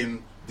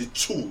in the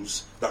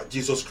tools that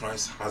Jesus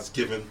Christ has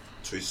given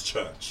to his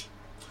church.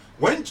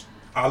 When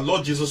our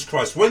Lord Jesus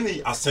Christ, when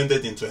he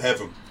ascended into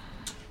heaven,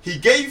 he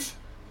gave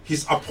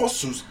his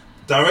apostles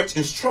direct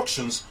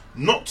instructions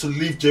not to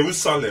leave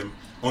Jerusalem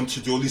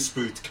until the Holy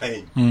Spirit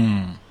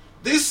came.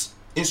 This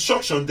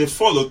instruction they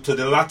followed to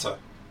the latter,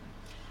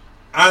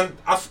 and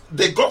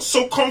they got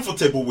so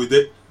comfortable with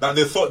it that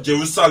they thought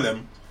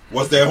Jerusalem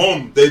was their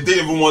home. They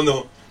didn't even want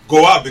to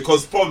go out,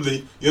 because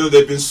probably,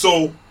 they've been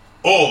so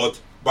awed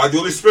by the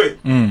Holy Spirit.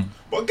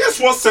 But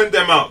guess what sent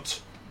them out?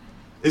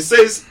 It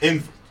says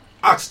in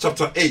Acts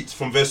chapter 8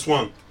 from verse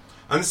 1,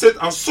 and it said,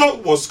 "And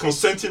Saul was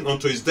consenting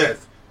unto his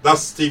death."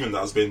 That's Stephen that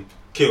has been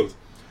killed.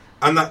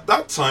 "And at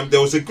that time there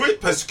was a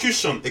great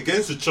persecution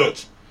against the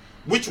church,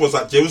 which was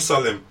at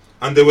Jerusalem,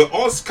 and they were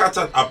all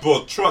scattered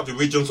abroad throughout the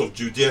regions of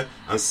Judea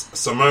and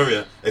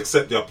Samaria,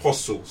 except the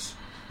apostles.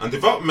 And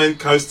devout men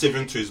carried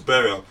Stephen to his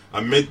burial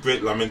and made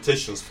great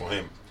lamentations for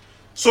him."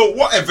 So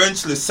what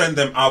eventually sent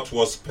them out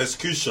was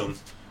persecution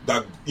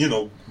that,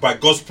 by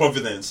God's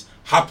providence,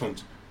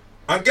 happened.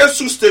 And guess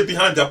who stayed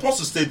behind? The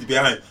apostles stayed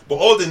behind. But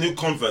all the new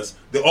converts,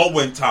 they all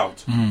went out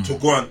to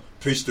go and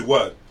preach the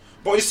word.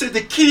 But you see,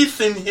 the key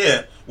thing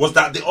here was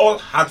that they all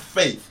had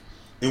faith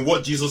in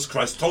what Jesus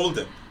Christ told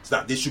them. So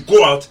that they should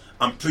go out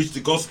and preach the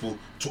gospel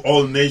to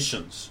all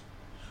nations.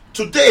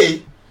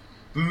 Today,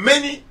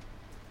 many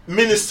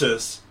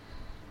ministers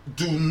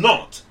do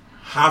not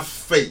have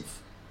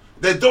faith.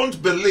 They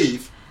don't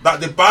believe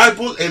that the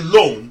Bible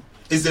alone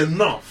is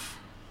enough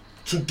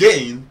to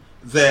gain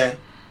their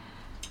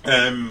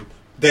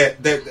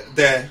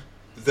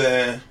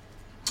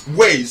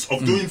ways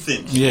of doing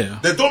things. Yeah.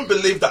 They don't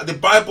believe that the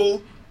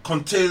Bible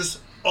contains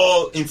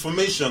all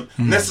information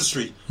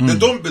necessary. They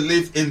don't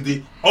believe in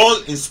the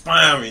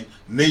all-inspiring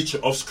nature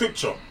of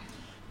Scripture.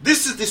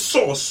 This is the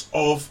source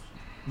of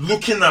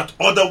looking at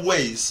other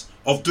ways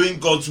of doing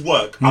God's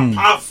work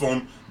apart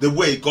from the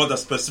way God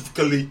has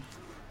specifically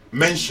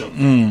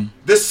mentioned.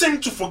 They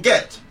seem to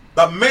forget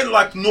that men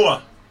like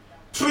Noah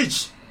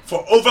preached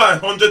for over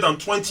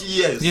 120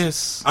 years.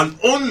 Yes. And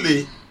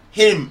only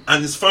him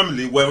and his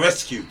family were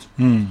rescued.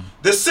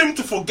 They seem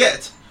to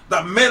forget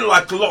that men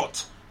like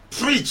Lot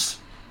preached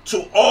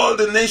to all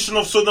the nation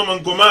of Sodom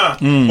and Gomorrah,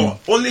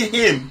 but only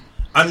him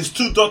and his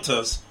 2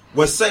 daughters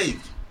were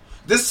saved.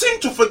 They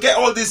seem to forget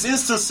all these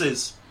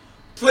instances,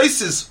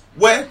 places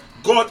where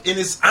God in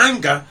his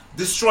anger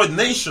destroyed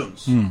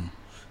nations.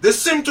 They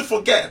seem to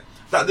forget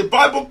that the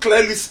Bible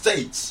clearly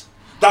states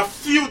that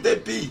few there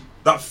be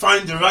that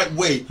find the right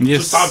way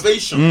to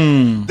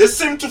salvation. They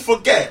seem to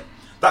forget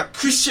that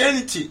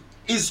Christianity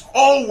is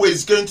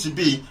always going to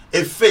be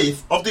a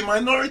faith of the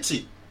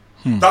minority.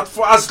 That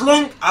for as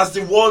long as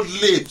the world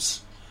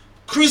lives,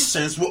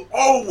 Christians will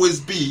always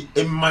be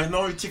a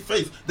minority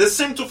faith. They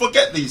seem to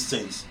forget these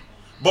things,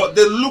 but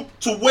they look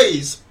to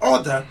ways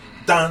other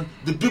than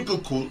the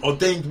biblical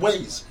ordained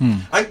ways.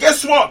 And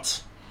guess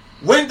what?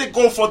 When they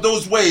go for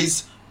those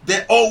ways,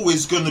 they're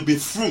always going to be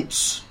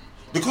fruits.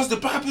 Because the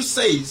Bible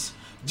says,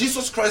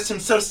 Jesus Christ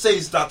himself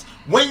says that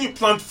when you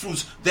plant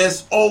fruits,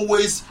 there's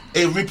always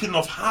a reaping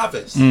of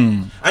harvest.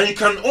 And you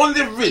can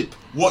only reap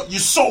what you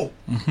sow.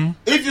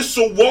 If you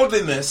sow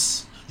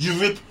worldliness, you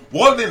reap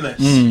worldliness.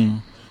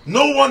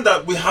 No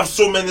wonder we have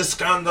so many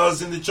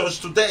scandals in the church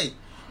today.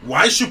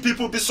 Why should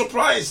people be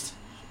surprised?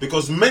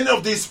 Because many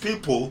of these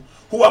people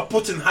who are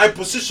put in high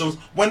positions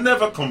were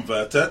never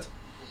converted.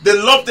 They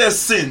love their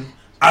sin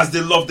as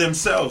they love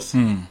themselves.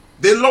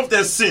 They love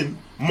their sin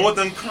more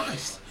than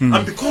Christ.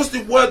 And because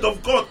the word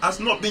of God has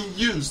not been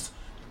used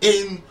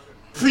in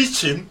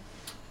preaching,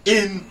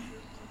 in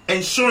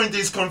ensuring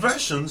these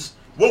conversions,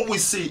 what we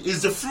see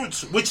is the fruit,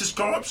 which is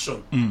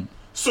corruption.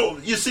 So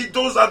you see,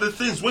 those are the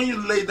things, when you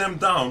lay them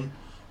down,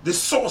 the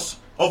source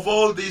of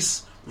all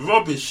this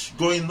rubbish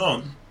going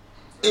on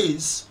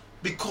is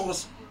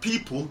because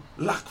people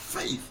lack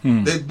faith.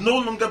 They no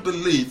longer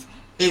believe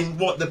in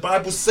what the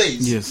Bible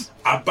says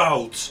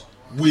about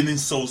winning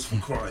souls for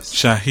Christ.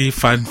 Shall he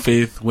find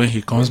faith when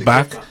he comes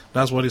back?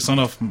 That's what the Son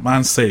of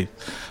Man said.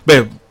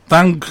 But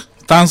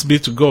thanks be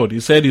to God. He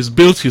said he's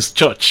built his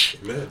church.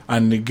 Amen.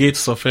 And the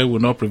gates of hell will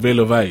not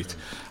prevail over it.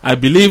 I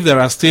believe there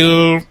are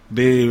still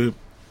the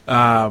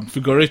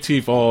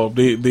figurative or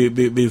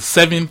the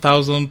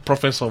 7,000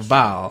 prophets of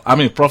Baal. I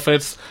mean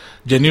prophets,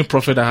 genuine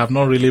prophets that have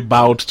not really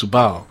bowed to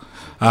Baal.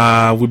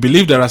 We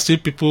believe there are still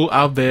people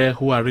out there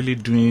who are really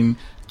doing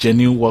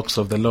genuine works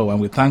of the Lord,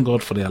 and we thank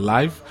God for their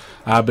life.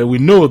 But we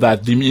know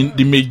that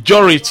the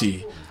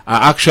majority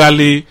are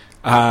actually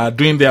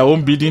doing their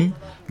own bidding,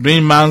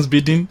 doing man's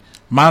bidding,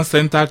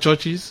 man-centered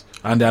churches,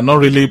 and they are not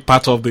really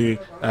part of the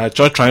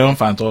church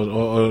triumphant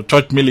or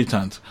church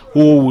militant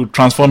who will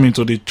transform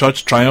into the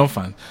church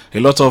triumphant. A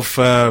lot of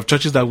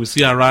churches that we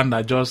see around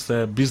are just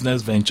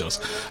business ventures.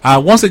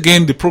 Once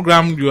again, the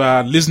program you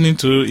are listening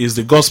to is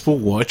the Gospel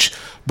Watch,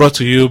 brought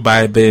to you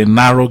by the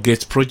Narrow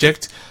Gate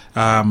Project,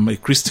 a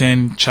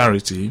Christian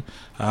charity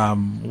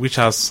which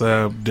has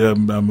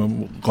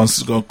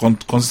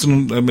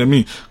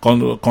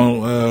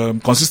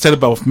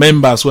consisted of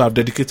members who have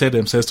dedicated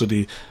themselves to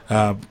the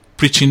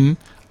preaching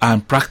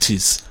and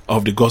practice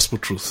of the gospel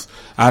truth.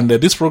 And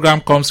this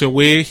program comes your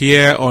way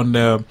here on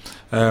Niger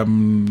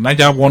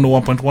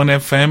 101.1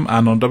 FM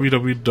and on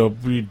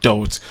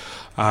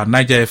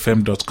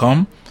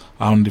www.nigerfm.com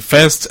on the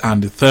first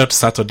and the third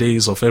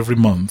Saturdays of every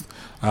month.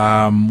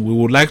 We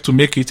would like to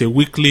make it a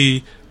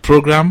weekly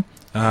program.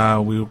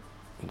 We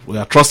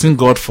are trusting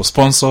God for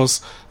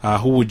sponsors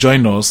who will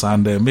join us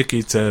and make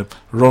it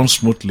run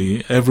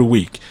smoothly every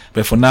week.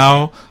 But for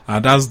now,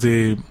 that's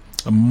the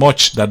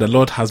much that the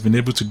Lord has been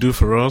able to do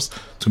for us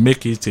to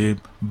make it a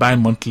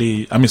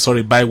bi-weekly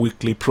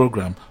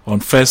program on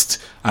first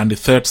and the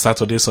third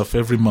Saturdays of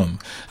every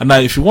month. And now,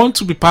 if you want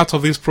to be part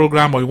of this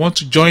program or you want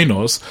to join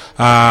us,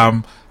 we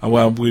are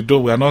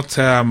not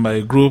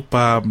a group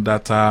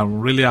that are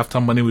really after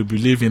money. We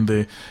believe in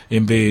the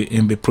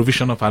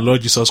provision of our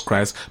Lord Jesus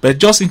Christ. But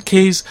just in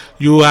case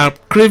you are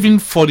craving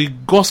for the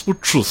gospel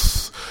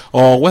truth,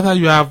 or whether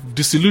you have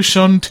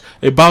disillusioned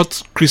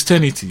about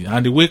Christianity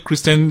and the way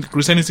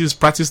Christianity is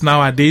practiced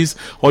nowadays,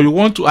 or you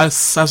want to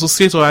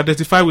associate or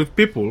identify with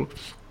people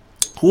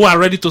who are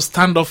ready to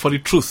stand up for the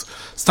truth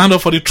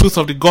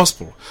of the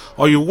gospel,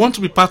 or you want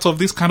to be part of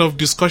this kind of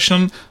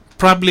discussion,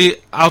 probably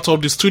out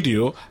of the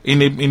studio,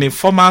 in a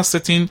formal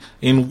setting,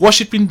 in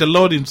worshiping the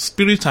Lord in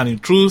spirit and in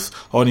truth,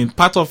 or in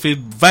part of a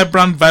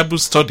vibrant Bible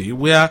study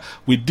where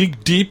we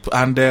dig deep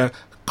and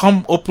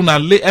come open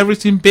and lay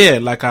everything bare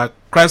like our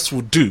Christ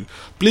would do,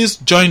 please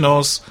join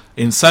us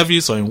in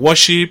service or in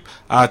worship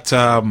at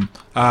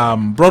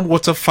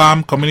Broadwater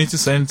Farm Community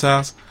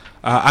Centers,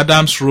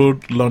 Adams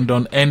Road,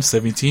 London,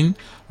 N17.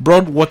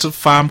 Broadwater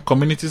Farm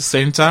Community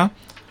Centre,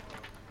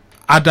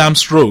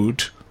 Adams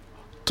Road,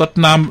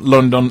 Tottenham,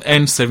 London,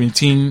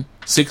 N17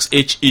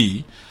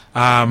 6HE.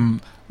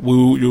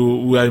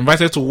 We are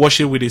invited to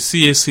worship with the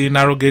CAC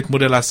Narrowgate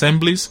Model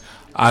Assemblies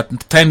at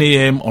 10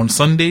 a.m. on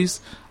Sundays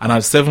and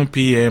at 7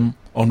 p.m.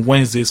 on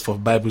Wednesdays for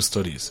Bible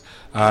studies.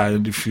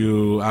 And if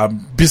you are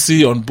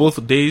busy on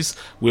both days,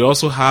 we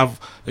also have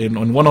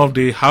on one of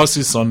the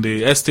houses on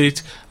the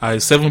estate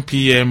 7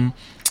 p.m.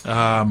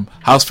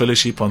 House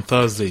fellowship on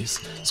Thursdays.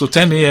 So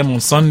 10 a.m. on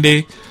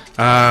Sunday,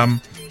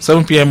 7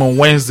 p.m. on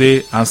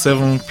Wednesday, and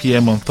 7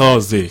 p.m. on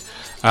Thursday.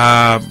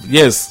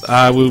 Yes,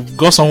 we've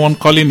got someone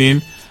calling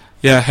in.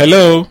 Yeah,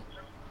 hello.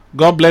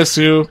 God bless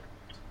you.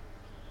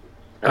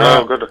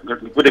 Hello,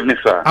 good evening,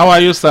 sir. How are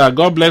you, sir?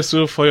 God bless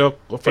you for your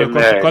calling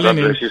God in.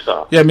 bless you,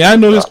 sir. Yeah, may I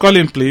know who's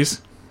calling,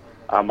 please?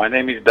 My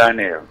name is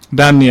Daniel.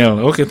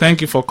 Daniel. Okay,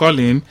 thank you for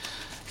calling.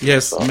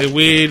 Yes, may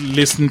we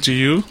listen to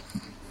you?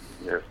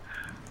 Yes.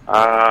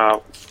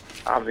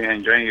 I've been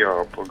enjoying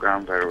your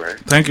program very well.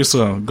 Thank you,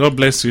 sir. God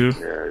bless you.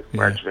 Yeah,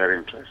 it's very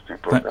interesting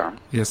program.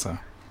 Yes, sir.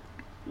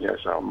 Yes,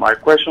 sir. My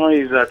question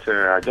is that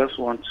I just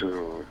want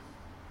to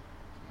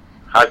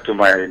add to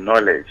my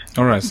knowledge.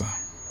 All right, sir.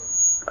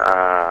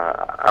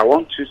 I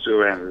want you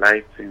to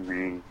enlighten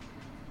me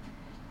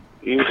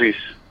if it's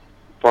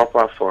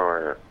proper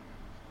for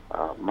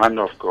a man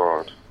of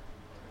God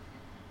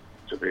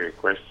to be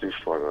requesting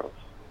for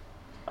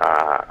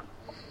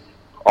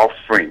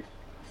offering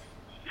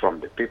from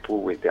the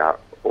people with their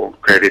own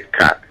credit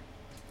card.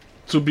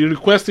 To be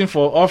requesting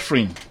for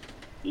offering?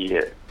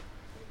 Yeah.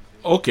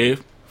 Okay.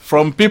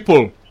 From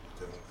people?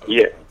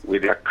 Yeah,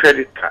 with their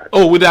credit card.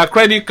 Oh, with their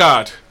credit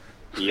card?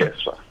 Yes,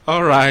 sir.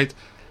 All right.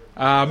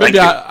 Maybe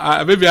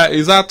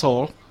is that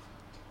all?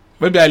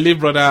 Maybe I leave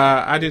Brother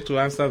Adi to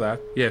answer that.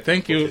 Yeah,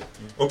 thank you.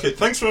 Okay,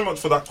 thanks very much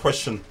for that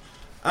question.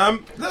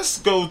 Let's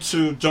go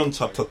to John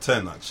chapter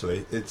 10.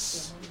 Actually,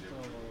 it's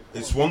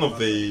one of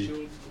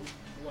the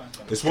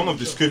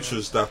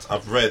scriptures that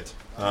I've read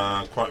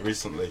quite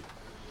recently.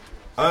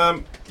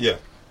 Yeah,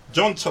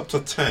 John chapter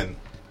 10.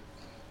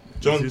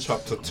 John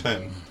chapter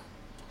 10,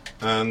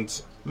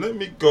 and let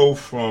me go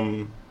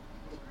from.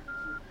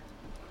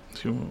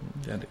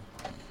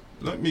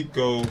 Let me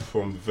go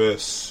from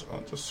verse.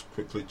 I'll just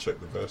quickly check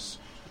the verse.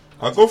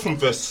 I'll go from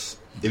verse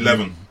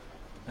 11.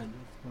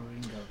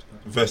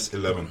 Verse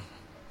 11.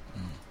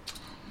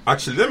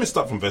 Actually, let me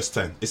start from verse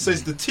 10. It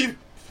says, "The thief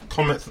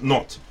cometh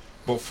not,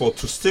 but for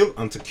to steal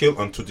and to kill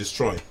and to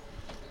destroy.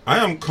 I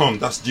am come,"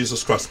 that's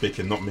Jesus Christ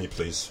speaking, not me,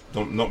 please.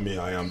 Not me,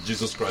 I am.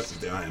 Jesus Christ is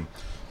the I am.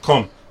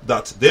 "Come,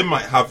 that they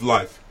might have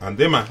life, and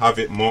they might have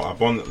it more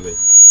abundantly."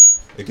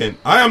 Again,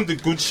 "I am the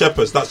good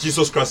shepherd," that's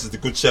Jesus Christ is the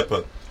good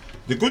shepherd.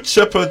 "The good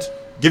shepherd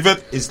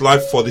giveth his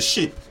life for the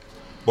sheep.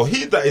 But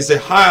he that is a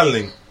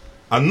hireling,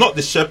 and not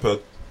the shepherd,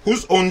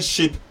 whose own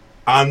sheep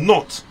are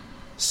not,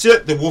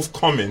 seeth the wolf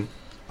coming,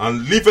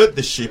 and leaveth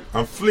the sheep,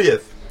 and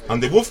fleeth,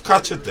 and the wolf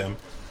catcheth them,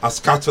 and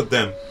scattereth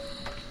them.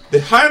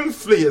 The hireling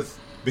fleeth,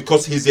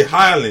 because he is a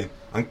hireling,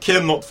 and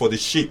care not for the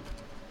sheep.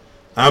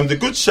 I am the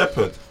good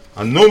shepherd,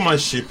 and know my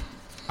sheep,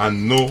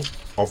 and know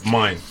of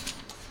mine."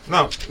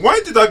 Now,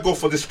 why did I go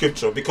for this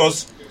scripture?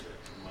 Because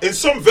in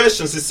some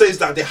versions it says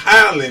that the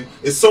hireling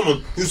is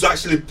someone who's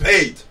actually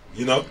paid,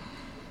 you know.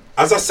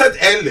 As I said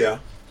earlier,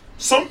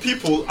 some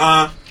people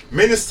are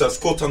ministers,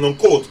 quote and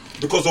unquote,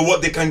 because of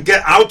what they can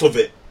get out of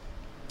it.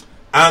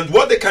 And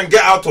what they can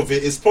get out of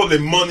it is probably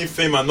money,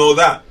 fame, and all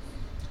that.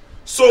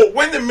 So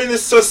when the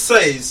minister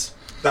says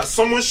that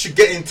someone should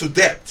get into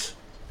debt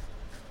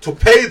to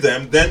pay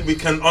them, then we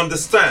can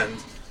understand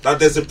that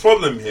there's a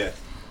problem here.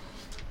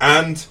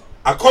 And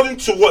according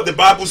to what the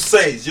Bible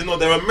says, you know,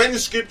 there are many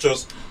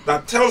scriptures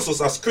that tells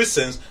us as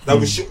Christians that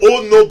we should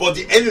owe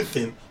nobody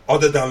anything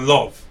other than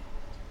love.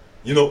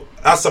 You know,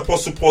 that's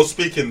Apostle Paul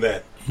speaking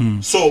there.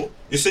 So,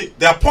 you see,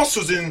 the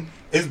apostles in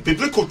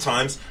biblical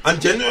times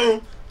and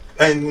general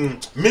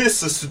and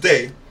ministers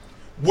today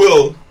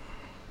will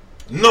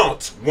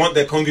not want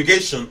their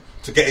congregation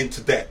to get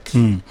into debt.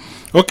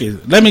 Okay,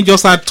 let me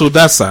just add to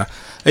that, sir.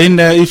 And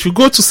if you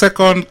go to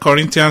 2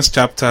 Corinthians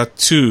chapter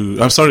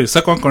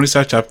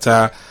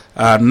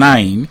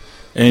 9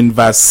 and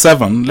verse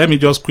 7, let me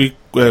just quote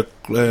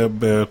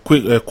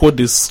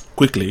this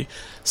quickly.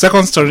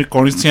 2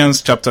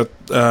 Corinthians chapter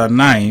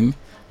 9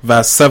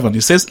 verse 7,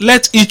 it says,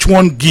 "Let each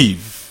one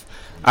give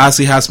as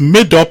he has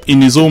made up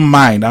in his own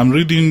mind." I'm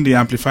reading the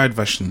Amplified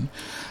Version.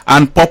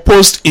 "And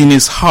purposed in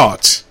his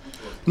heart,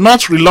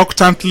 not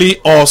reluctantly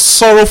or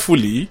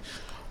sorrowfully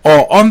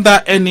or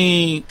under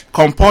any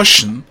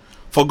compulsion,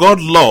 for God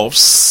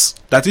loves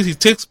That is, he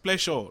takes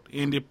pleasure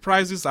in the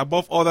prizes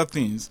above other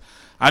things,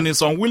 and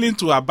is unwilling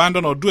to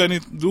abandon or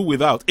do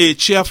without. A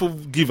cheerful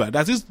giver,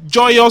 that is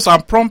joyous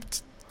and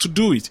prompt to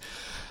do it.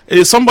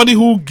 Somebody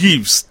who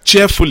gives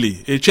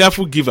cheerfully, a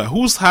cheerful giver,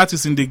 whose heart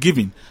is in the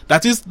giving.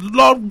 That is,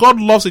 Lord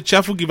God loves a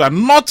cheerful giver,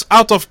 not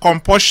out of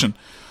compulsion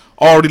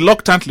or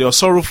reluctantly or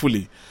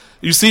sorrowfully.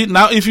 You see,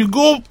 now if you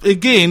go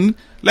again,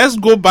 let's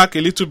go back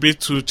a little bit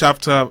to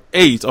chapter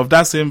 8 of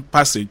that same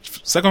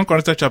passage, 2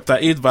 Corinthians chapter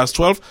 8 verse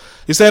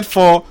 12. He said,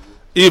 for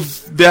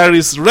if there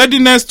is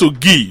readiness to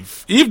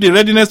give, if the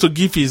readiness to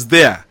give is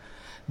there,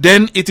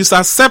 then it is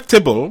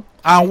acceptable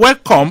and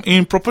welcome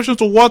in proportion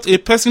to what a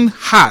person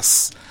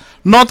has,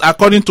 not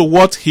according to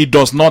what he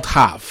does not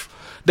have.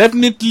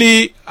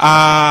 Definitely,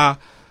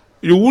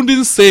 you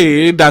wouldn't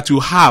say that you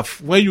have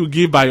when you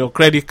give by your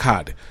credit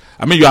card.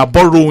 I mean, you are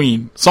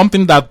borrowing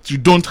something that you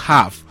don't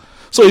have.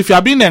 So if you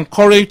are being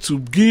encouraged to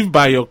give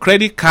by your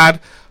credit card,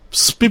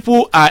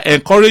 people are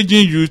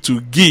encouraging you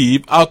to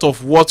give out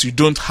of what you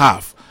don't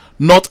have,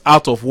 not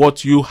out of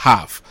what you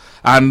have.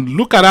 And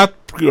look at that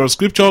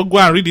scripture, go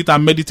and read it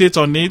and meditate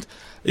on it.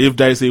 If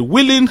there is a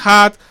willing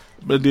heart,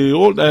 but the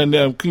old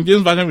King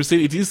James Version will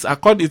say it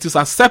is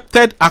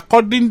accepted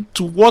according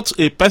to what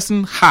a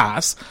person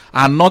has,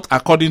 and not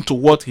according to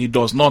what he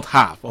does not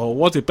have, or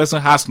what a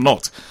person has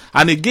not.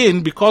 And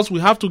again, because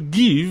we have to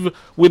give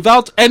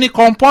without any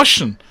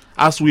compulsion,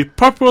 as we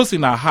purpose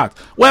in our heart.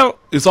 Well,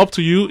 it's up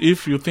to you.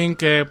 If you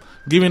think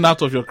giving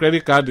out of your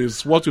credit card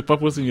is what you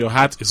purpose in your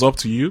heart, it's up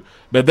to you.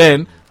 But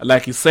then,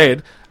 like he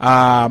said,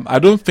 I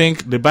don't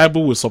think the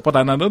Bible will support,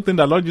 and I don't think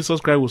the Lord Jesus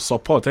Christ will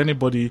support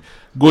anybody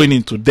going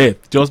into debt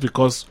just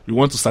because you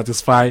want to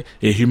satisfy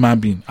a human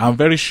being. I'm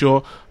very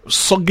sure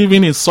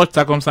giving in such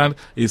circumstance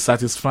is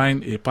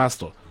satisfying a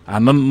pastor,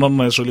 and not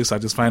necessarily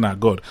satisfying our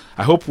God.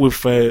 I hope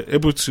we've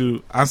able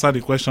to answer the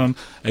question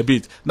a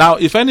bit. Now,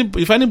 if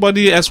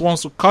anybody else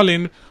wants to call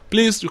in,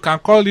 please, you can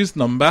call this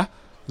number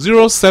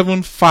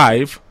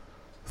 075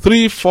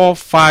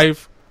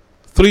 345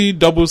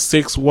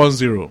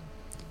 36610.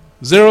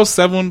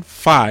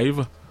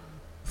 075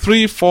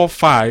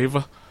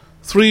 345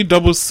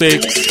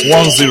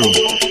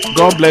 36610.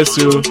 God bless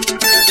you.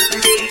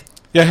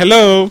 Yeah,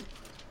 hello.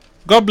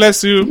 God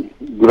bless you.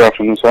 Good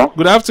afternoon, sir.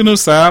 Good afternoon,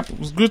 sir.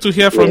 It's good to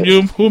hear from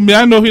you. Who may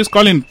I know who is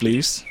calling,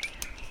 please?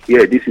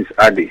 Yeah, this is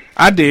Ade.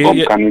 Ade.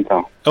 From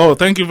Canada. Oh,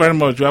 thank you very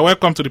much. You are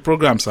welcome to the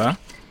program, sir.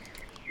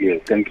 Yeah,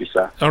 thank you,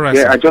 sir. All right,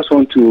 yeah, sir. I just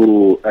want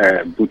to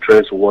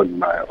buttress what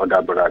my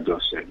other brother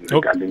just said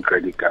regarding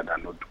credit card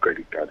and not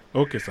credit card.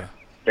 Okay, sir.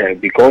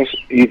 Because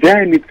is there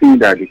anything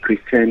that the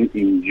Christian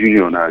in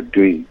Union are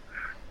doing,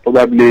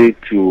 probably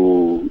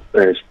to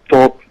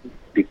stop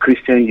the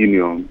Christian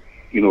Union,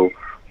 doing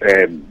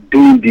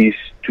this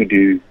to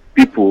the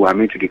people,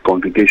 to the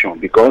congregation?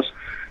 Because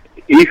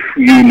if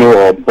you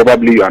know, or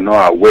probably you are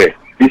not aware,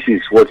 this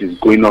is what is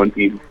going on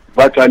in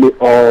virtually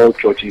all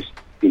churches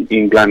in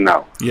England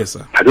now. Yes,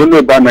 sir. I don't know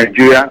about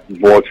Nigeria,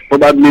 but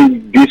probably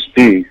this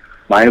thing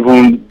might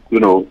even,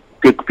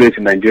 take place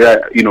in Nigeria,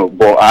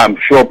 but I'm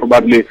sure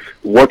probably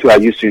what we are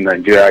used to in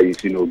Nigeria is,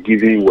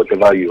 giving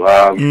whatever you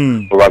have,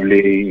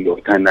 probably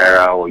your 10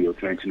 naira or your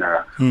 20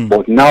 naira.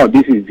 But now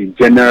this is the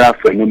general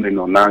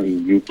phenomenon now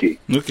in UK.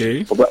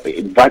 Okay.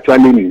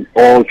 Virtually in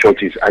all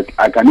churches.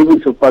 I can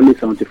even say probably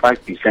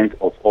 75%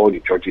 of all the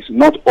churches,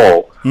 not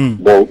all,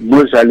 but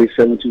mostly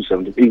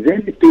 70%. Is there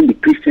anything the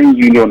Christian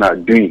Union are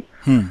doing?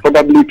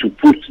 Probably to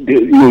put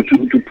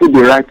to put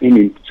the right thing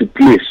into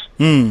place.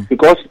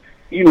 Because,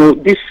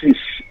 this is,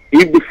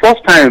 if the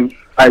first time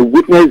I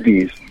witnessed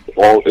this,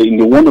 or in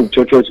the one of the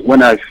churches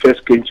when I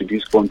first came to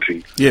this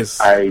country, yes,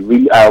 I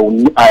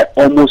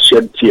almost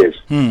shed tears.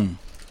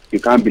 You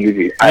can't believe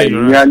it. I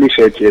nearly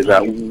shed tears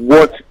at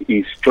what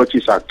is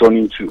churches are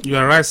turning to. You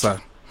are right, sir.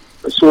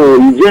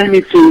 So, is there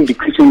anything the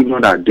Christian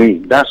Union are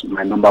doing? That's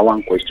my number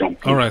one question.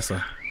 All right,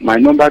 sir. My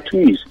number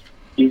two is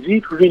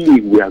it really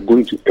we are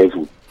going to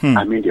heaven?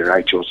 The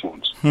righteous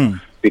ones.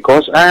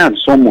 Because I am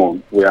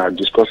someone, we are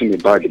discussing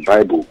about the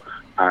Bible,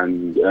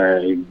 and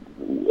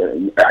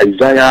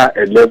Isaiah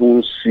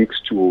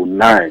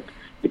 11:6-9,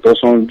 the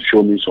person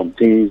showed me some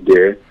things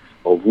there,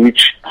 of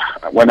which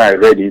when I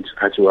read it,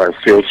 actually I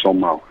felt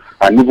somehow.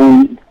 And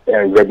even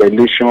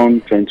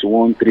Revelation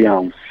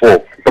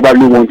 21:3-4,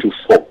 probably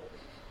 1-4,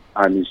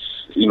 and it's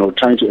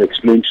trying to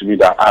explain to me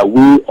that are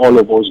we all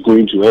of us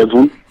going to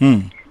heaven?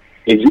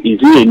 Is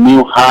it a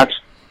new heart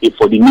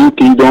for the new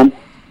kingdom?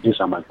 These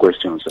are my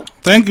questions, sir.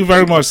 Thank you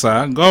very much,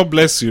 sir. God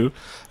bless you.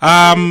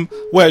 God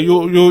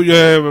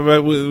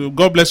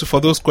bless you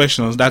for those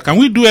questions. That can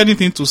we do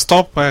anything to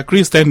stop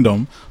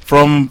Christendom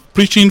from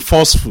preaching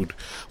falsehood?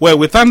 Well,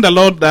 we thank the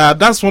Lord.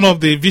 That's one of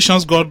the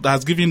visions God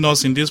has given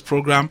us in this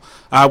program.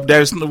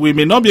 We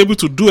may not be able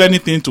to do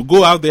anything to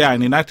go out there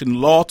and enact in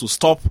law to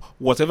stop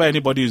whatever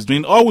anybody is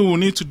doing. All we will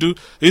need to do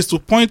is to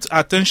point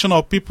attention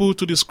of people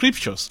to the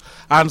scriptures,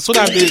 and so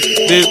that they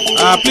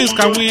please,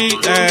 can we?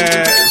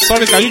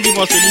 Sorry, can you give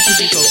us a little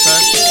bit of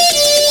time?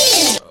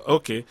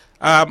 Okay.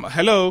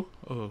 Hello.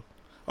 Oh,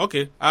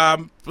 okay.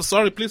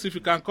 Sorry, please, if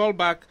you can call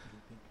back.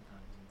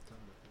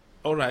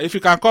 All right. If you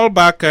can call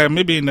back,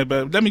 maybe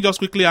let me just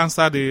quickly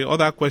answer the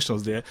other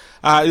questions there.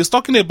 It's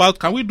talking about,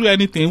 can we do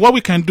anything? What we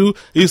can do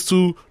is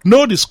to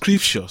know the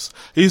scriptures,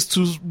 is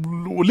to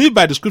live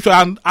by the scripture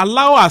and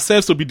allow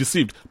ourselves to be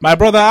deceived. My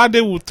brother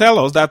Ade will tell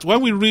us that when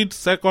we read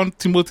 2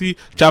 Timothy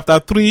chapter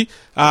 3,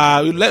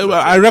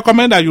 I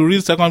recommend that you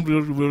read 2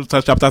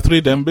 chapter 3,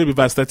 then maybe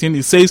verse 13.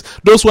 It says,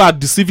 those who are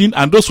deceiving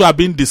and those who are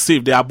being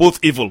deceived, they are both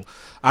evil.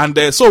 And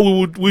so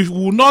we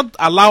will not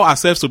allow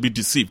ourselves to be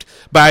deceived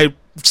by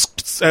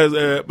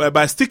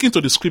sticking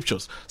to the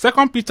scriptures. 2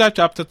 Peter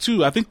chapter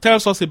 2, I think,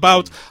 tells us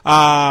about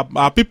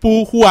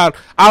people who are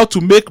out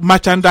to make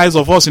merchandise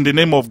of us in the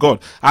name of God,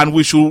 and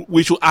we should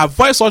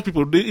avoid such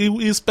people.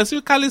 He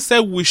specifically said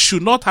we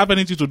should not have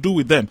anything to do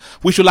with them.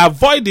 We should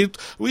avoid it,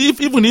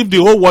 even if the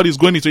whole world is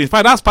going into it. In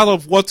fact, that's part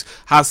of what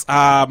has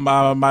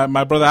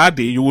my brother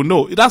Adi, you will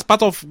know, that's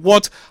part of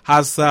what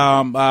has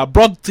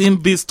brought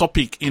in this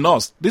topic in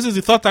us. This is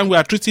the third time we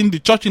are treating the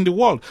church in the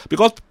world,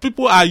 because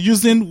people are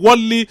using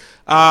worldly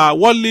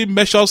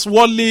measures,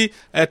 worldly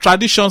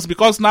traditions,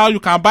 because now you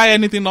can buy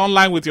anything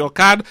online with your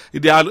card.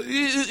 They are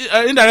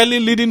indirectly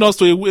leading us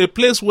to a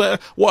place where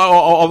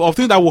of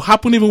things that will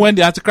happen even when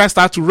the Antichrist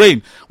starts to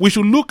reign. We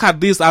should look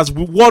at this as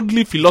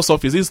worldly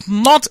philosophies. It's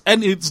not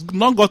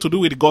got to do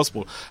with the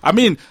gospel. I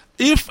mean,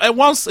 if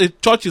once a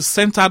church is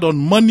centered on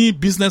money,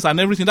 business, and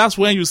everything, that's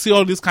when you see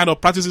all these kind of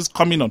practices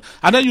coming on.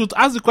 And then you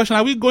ask the question,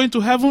 are we going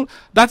to heaven?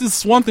 That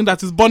is one thing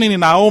that is burning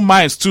in our own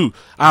minds too.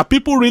 Are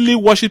people really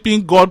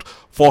worshiping God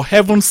for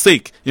heaven's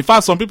sake? In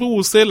fact, some people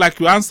will say, like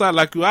you ask,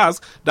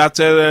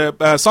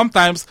 that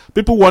sometimes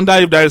people wonder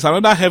if there is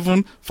another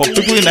heaven for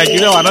people in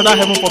Nigeria or another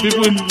heaven for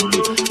people in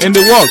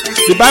the world.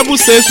 The Bible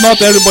says,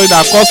 not everybody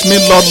that calls me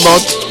Lord,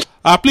 Lord.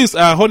 Please,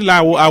 hold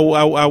on. I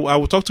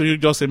will talk to you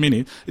just a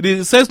minute.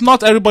 It says,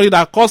 not everybody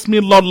that calls me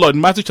Lord, Lord,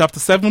 in Matthew chapter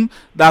 7,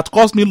 that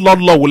calls me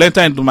Lord, Lord, will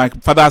enter into my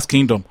Father's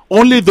kingdom.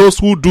 Only those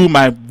who do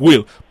my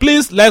will.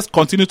 Please, let's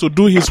continue to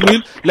do His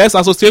will. Let's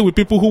associate with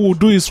people who will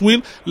do His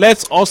will.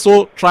 Let's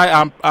also try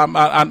and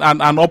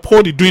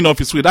uphold the doing of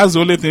His will. That's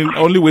the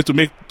only way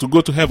to go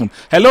to heaven.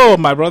 Hello,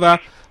 my brother.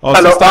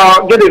 Hello.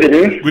 Sister. Good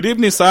evening. Good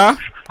evening, sir.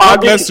 God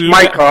bless you.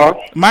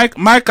 Michael.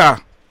 Michael.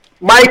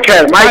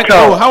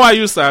 Michael. How are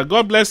you, sir?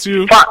 God bless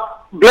you.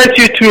 Bless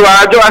you too.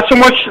 I do so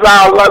much.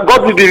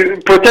 God will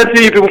be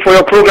protecting you people for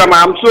your program.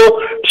 I'm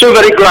so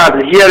very glad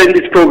hearing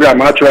this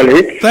program.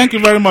 Actually, thank you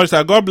very much,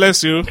 sir. God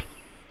bless you.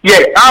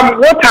 Yeah.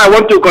 What I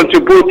want to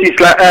contribute is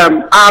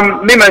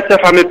me myself.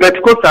 I'm a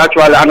Pentecostal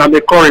actually, and I'm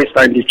a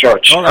chorister in the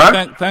church. All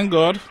right. Thank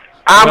God.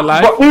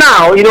 But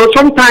now,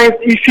 sometimes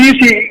if you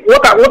see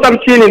what I'm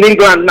seeing in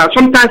England now,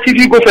 sometimes if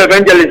you go for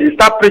evangelism,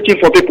 start preaching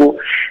for people,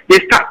 they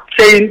start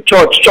saying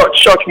church,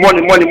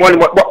 money.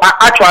 But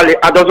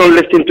I doesn't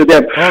listen to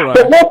them. Right.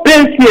 But what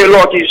pains me a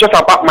lot is just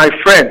about my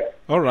friend.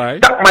 All right.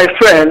 That my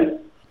friend,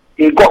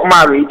 he got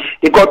married,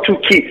 he got 2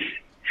 kids.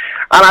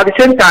 And at the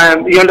same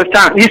time, you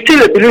understand, he's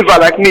still a believer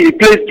like me. He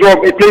plays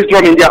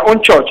drum in their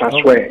own church,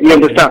 I swear. You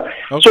understand?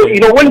 Okay.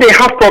 So, when they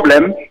have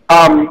problem,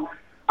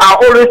 I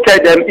always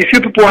tell them, if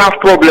you people have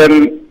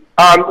problem,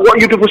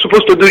 what you people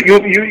supposed to do,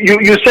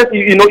 you said,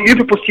 you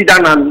people sit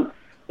down and,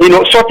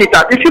 sort it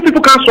out. If you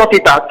people can't sort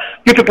it out,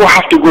 you people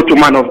have to go to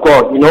man of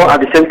God,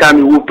 at the same time,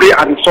 we will pray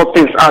and sort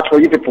things out for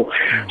you people.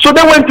 So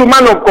they went to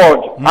man of God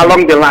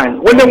along the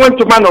line. When they went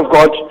to man of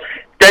God,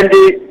 then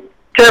they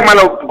tell man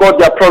of God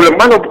their problem.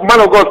 Man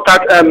of God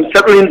start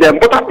settling them.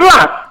 But at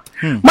last,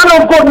 man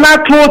of God now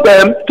told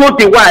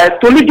the wife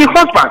to leave the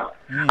husband.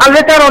 And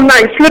later on now,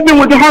 he's sleeping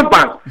with the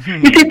husband.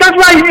 You see, that's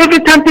why every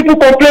time people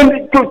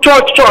complain to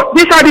church,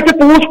 these are the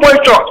people who spoil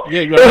church.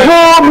 Yeah, the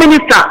whole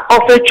minister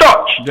of a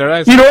church.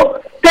 Right.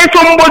 Tell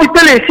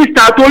a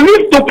sister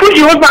to push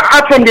the husband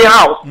out from the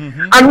house.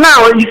 And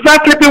now he's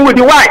not sleeping with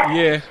the wife.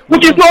 Yeah.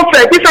 Which is not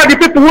fair. These are the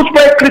people who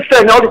spoil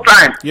Christians all the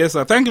time. Yes,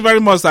 sir. Thank you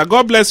very much, sir.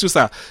 God bless you,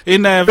 sir.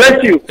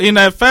 Bless you. In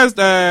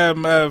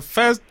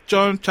First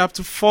John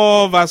chapter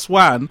 4 verse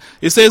 1,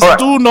 it says, right.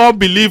 Do not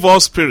believe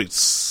all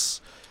spirits.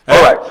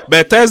 Right.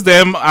 But test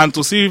them and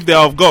to see if they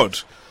are of God.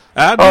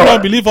 Do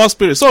not believe all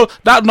spirits. So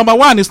that number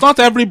one, it's not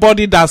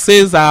everybody that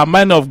says are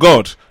men of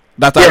God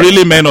that are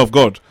really men of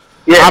God.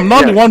 Yes, I'm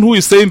not the one who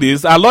is saying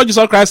this. Our Lord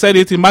Jesus Christ said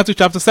it in Matthew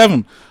chapter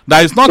 7.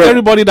 That it's not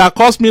everybody that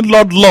calls me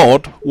Lord,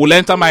 Lord will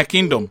enter my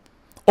kingdom.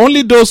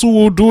 Only those who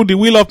will do the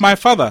will of my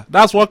Father.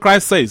 That's what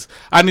Christ says.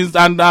 And his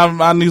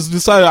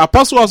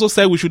apostle also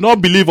said we should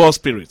not believe all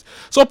spirits.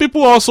 So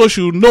people also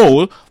should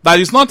know that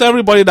it's not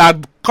everybody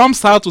that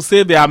comes out to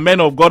say they are men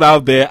of God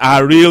out there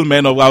are real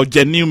men of God,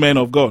 genuine men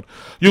of God.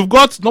 You've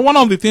got one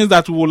of the things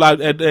that we will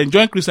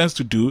enjoin Christians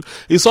to do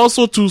is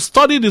also to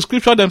study the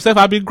scripture themselves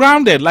and be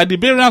grounded, like the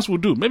Bereans will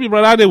do. Maybe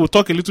Brother Ade will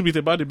talk a little bit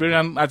about the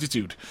Berean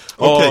attitude,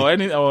 or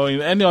any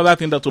other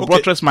thing that will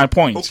buttress my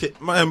point. Okay,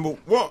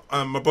 what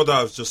my brother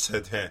has just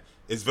said here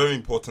is very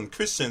important.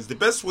 Christians, the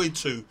best way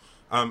to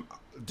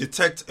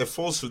detect a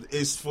falsehood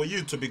is for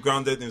you to be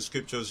grounded in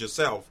scriptures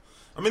yourself.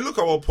 I mean, look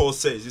at what Paul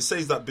says. He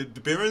says that the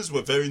Bereans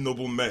were very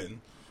noble men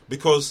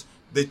because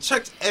they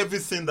checked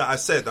everything that I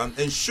said and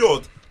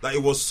ensured that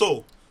it was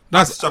so.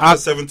 Acts chapter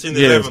 17,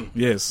 11.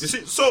 Yes. You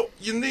see, so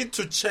you need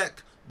to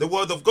check the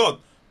word of God.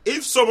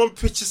 If someone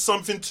preaches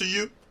something to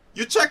you,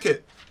 you check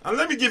it. And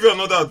let me give you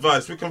another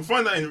advice. We can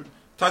find that in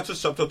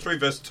Titus chapter 3,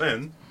 verse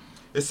 10.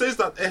 It says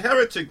that a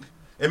heretic,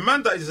 a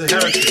man that is a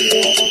heretic,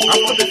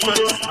 after the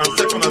first and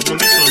second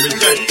admonition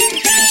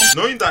rejects,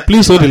 knowing that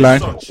please hold the line.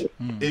 Such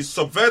is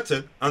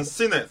subverted and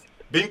sinneth,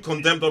 being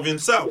condemned of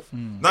himself.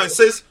 Now it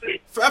says,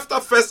 after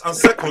first and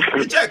second,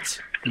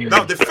 reject.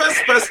 Now the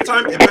first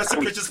time a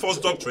person preaches false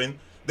doctrine,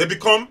 they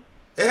become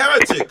a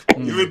heretic.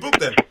 You rebuke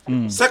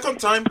them. Second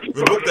time,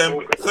 rebuke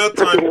them. Third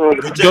time,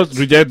 reject. Just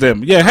reject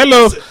them. Yeah,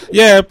 hello.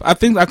 Yeah, I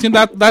think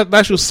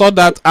that should sort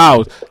that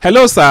out.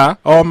 Hello, sir.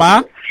 Or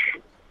ma.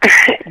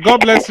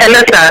 God bless you.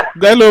 Hello, sir.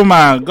 Hello,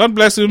 ma. God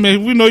bless you. May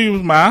we know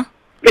you, ma?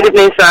 Good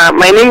evening, sir.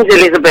 My name is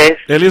Elizabeth.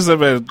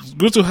 Elizabeth,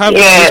 good to have you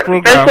on this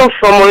program. First and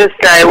foremost,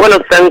 I want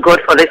to thank God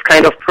for this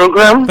kind of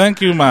program. Thank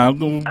you, ma.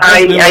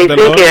 I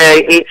think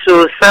it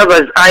will serve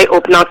as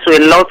eye-opener to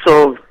a lot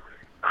of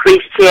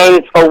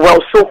Christians, or well,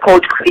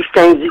 so-called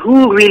Christians,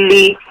 who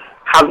really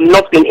have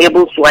not been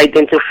able to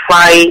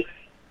identify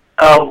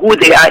who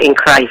they are in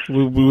Christ.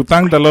 We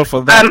thank the Lord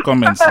for that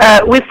comment.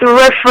 With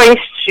reference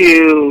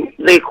to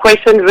the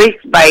question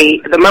raised by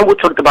the man who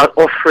talked about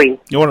offering.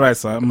 You're right,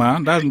 sir,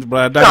 man. That's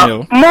Brother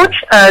Daniel. Much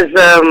as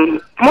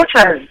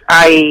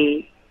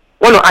I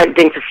want to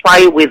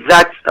identify with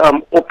that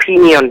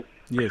opinion,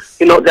 yes,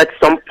 you know, that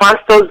some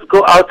pastors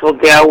go out of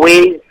their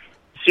way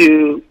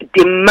to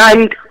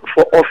demand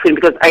for offering,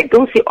 because I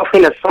don't see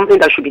offering as something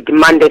that should be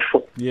demanded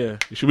for. Yeah,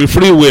 it should be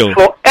free will.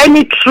 For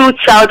any true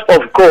child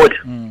of God.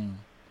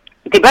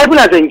 The Bible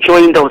has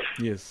enjoined us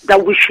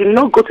that we should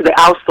not go to the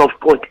house of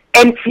God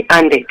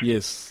empty-handed.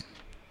 Yes.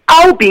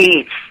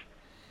 Albeit,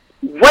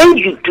 when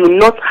you do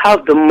not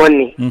have the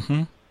money,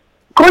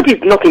 God is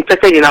not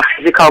interested in our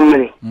physical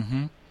money.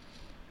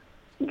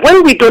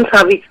 When we don't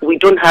have it, we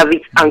don't have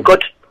it, and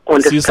God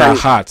understands. Sees our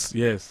hearts,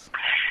 yes.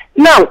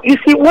 Now, you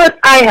see, what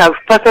I have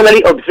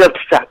personally observed,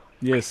 sir,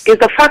 yes, is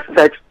the fact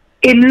that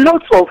a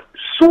lot of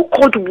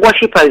so-called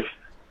worshippers,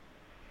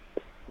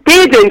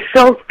 they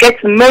themselves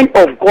get men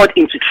of God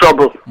into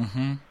trouble.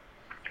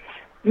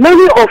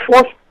 Many of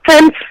us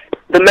tempt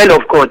the men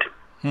of God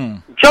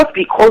just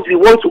because we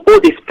want to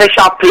hold a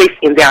special place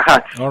in their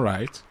hearts. All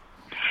right.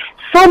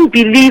 Some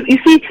believe, you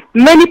see,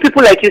 many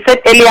people, like you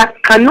said earlier,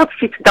 cannot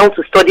sit down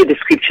to study the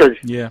scriptures.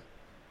 Yeah.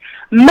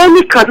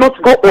 Many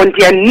cannot go on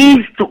their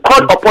knees to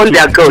call upon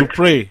their God. To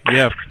pray,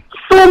 yeah.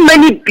 So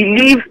many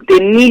believe they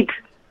need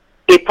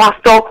a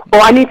pastor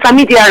or an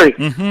intermediary.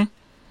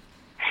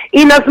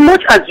 In as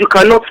much as you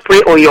cannot pray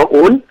on your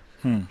own,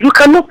 you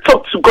cannot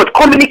talk to God,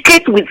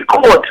 communicate with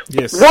God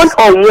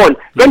one-on-one,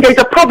 then there's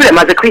a problem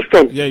as a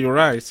Christian. Yeah, you're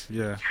right.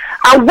 Yeah.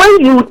 And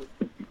when you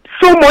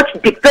so much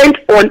depend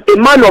on a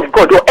man of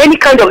God or any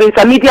kind of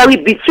intermediary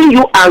between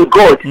you and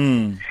God,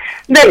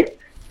 then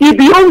it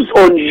belongs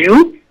on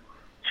you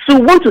to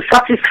want to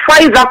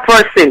satisfy that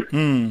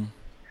person.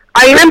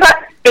 I remember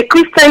a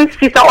Christian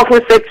sister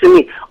often said to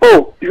me,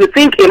 "Oh, you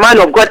think a man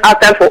of God has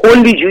time for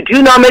only you? Do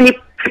you know how many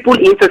people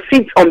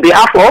intercede on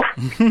behalf of?"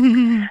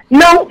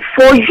 Now,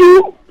 for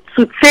you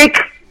to take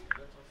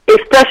a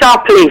special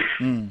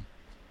place,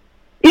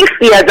 if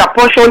he has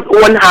apportioned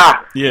 1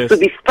 hour to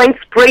be spent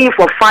praying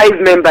for 5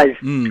 members,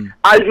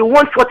 and you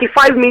want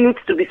 45 minutes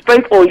to be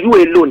spent on you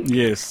alone,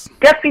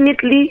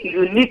 definitely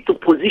you need to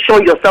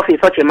position yourself in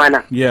such a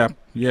manner.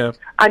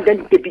 And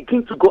then they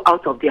begin to go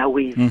out of their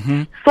ways.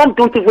 Some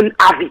don't even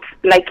have it.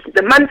 Like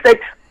the man said,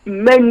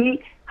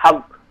 many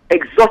have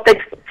exhausted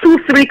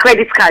 2-3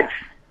 credit cards.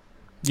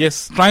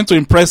 Yes, trying to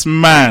impress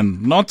man,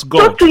 not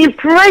God. Just to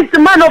impress the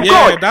man of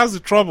God. Yeah, that's the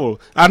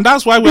trouble. And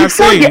that's why we are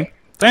saying,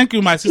 thank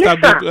you, my sister,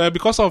 but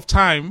because of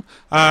time,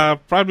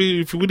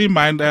 probably if you wouldn't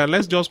mind,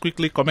 let's just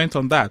quickly comment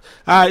on that.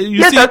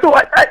 So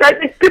I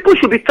think people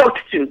should be talked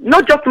to,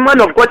 not just man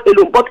of God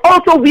alone, but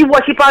also we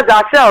worshippers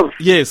ourselves.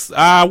 Yes,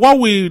 what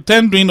we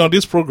tend doing on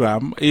this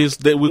program is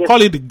that we call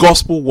it the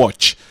gospel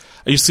watch.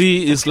 You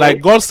see, it's like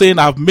God saying,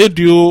 "I've made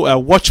you a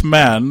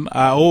watchman."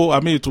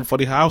 For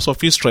the house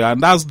of Israel,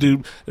 and that's the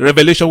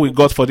revelation we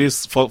got for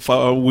this.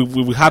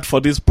 We had for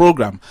this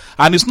program,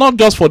 and it's not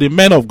just for the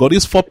men of God;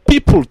 it's for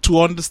people to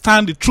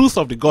understand the truth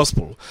of the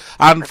gospel,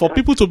 and for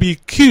people to be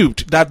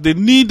equipped that they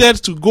needed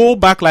to go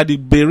back, like the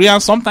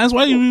Bereans. Sometimes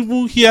when you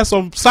even hear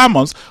some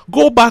sermons,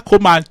 go back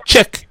home and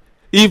check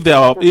if they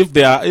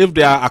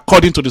are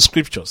according to the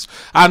scriptures.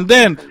 And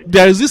then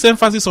there is this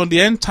emphasis on the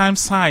end time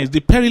signs,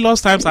 the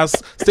perilous times,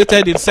 as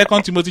stated in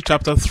 2 Timothy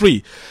chapter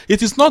 3.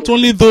 It is not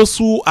only those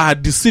who are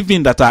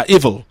deceiving that are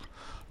evil.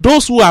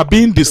 Those who are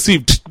being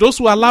deceived, those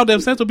who allow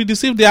themselves to be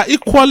deceived, they are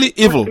equally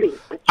evil.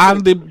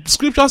 And the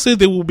scripture says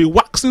they will be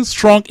waxing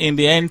strong in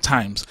the end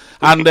times.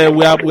 And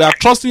we are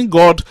trusting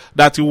God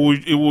that He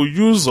will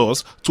use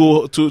us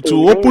to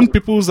open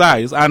people's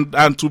eyes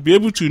and to be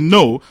able to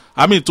know,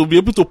 to be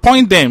able to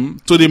point them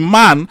to the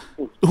man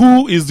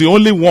who is the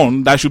only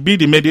one that should be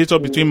the mediator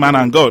between man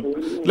and God.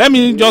 Let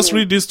me just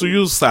read this to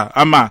you, sir,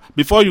 Amma,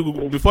 before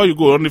you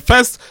go. On the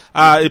first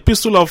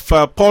epistle of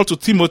Paul to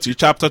Timothy,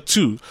 chapter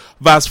 2,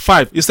 verse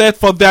 5, he said,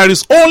 "For there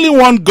is only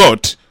one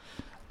God,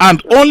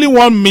 and only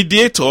one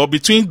mediator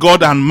between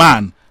God and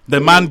man, the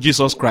man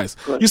Jesus Christ."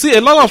 You see,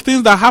 a lot of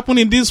things that happen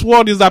in this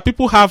world is that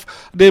people have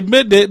they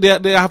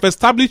have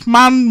established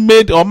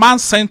man-made or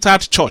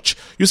man-centered church.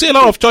 You see, a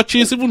lot of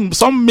churches, even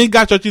some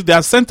mega churches, they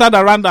are centered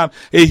around a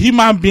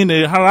human being,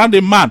 around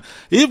a man.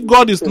 If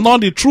God is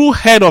not the true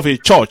head of a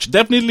church,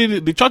 definitely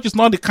the church is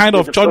not the kind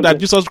of church that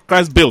Jesus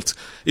Christ built.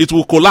 It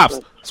will collapse.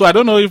 So I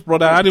don't know if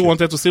Brother Adi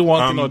wanted to say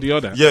one thing or the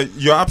other. Yeah,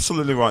 you're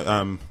absolutely right,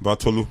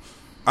 Bartolu.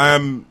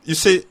 You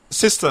see,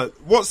 sister,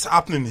 what's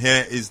happening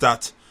here is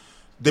that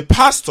the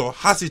pastor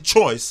has a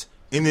choice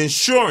in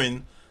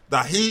ensuring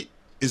that he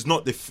is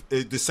not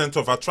the center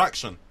of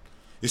attraction.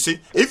 You see,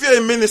 if you're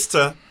a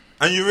minister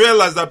and you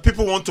realize that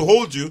people want to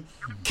hold you,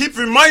 keep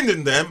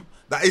reminding them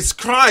that it's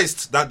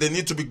Christ that they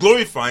need to be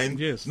glorifying,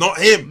 not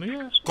him.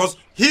 Because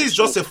he is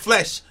just a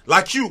flesh,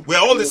 like you. We're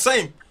all the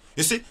same.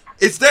 You see,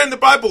 it's there in the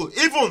Bible.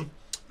 Even,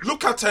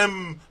 look at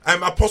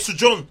Apostle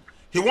John.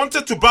 He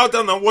wanted to bow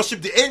down and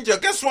worship the angel.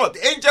 Guess what?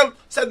 The angel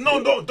said,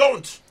 no,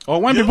 don't.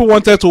 Or when people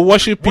wanted to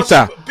worship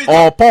Peter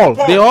or Paul,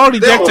 they all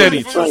rejected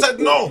it. Said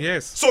no.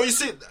 Yes. So you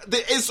see,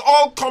 it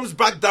all comes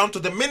back down to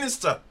the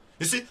minister.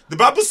 You see, the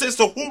Bible says,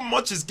 to whom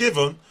much is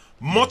given,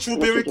 much will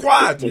be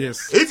required.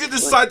 Yes. If you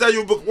decide that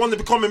you want to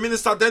become a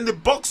minister, then the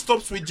buck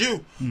stops with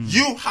you.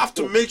 You have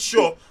to make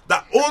sure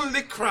that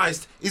only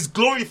Christ is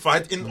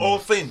glorified in all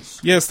things.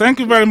 Yes, thank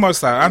you very much,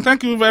 sir. And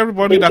thank you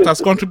everybody that has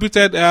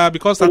contributed,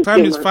 because our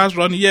time is fast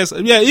running. Yes,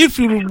 if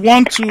you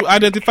want to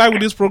identify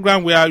with this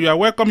program, you are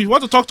welcome. If you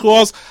want to talk to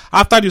us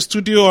after the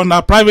studio on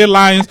our private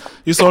lines,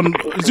 it's on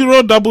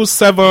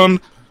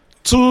 077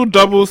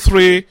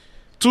 233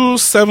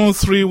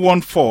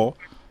 27314,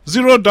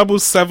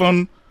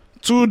 077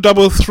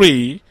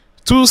 233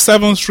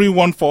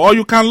 27314, or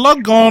you can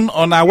log on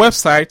our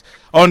website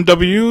on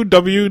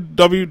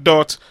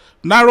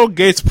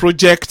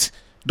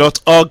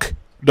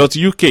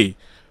www.narrowgateproject.org.uk,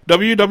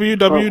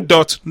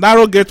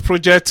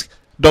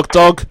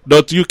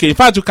 www.narrowgateproject.org.uk. In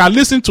fact, you can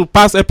listen to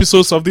past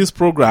episodes of this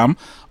program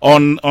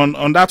on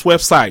that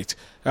website.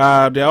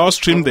 They are all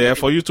streamed there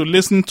for you to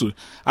listen to.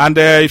 And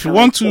if you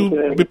want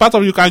to be part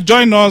of it, you can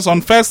join us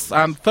on first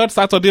and third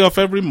Saturday of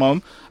every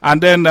month, and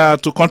then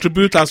to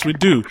contribute as we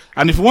do.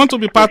 And if you want to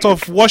be part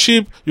of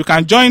worship, you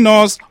can join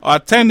us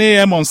at 10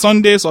 a.m. on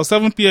Sundays or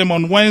 7 p.m.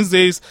 on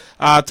Wednesdays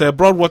at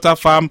Broadwater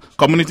Farm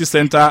Community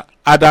Centre,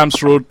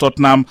 Adams Road,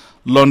 Tottenham,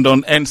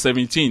 London,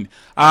 N17.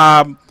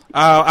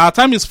 Our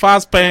time is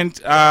fast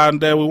spent,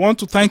 and we want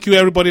to thank you,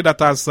 everybody that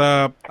has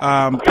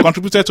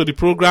contributed to the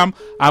program.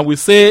 And we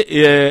say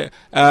today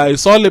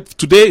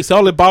it's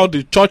all about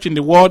the church in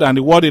the world and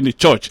the world in the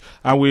church.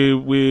 And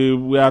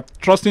we are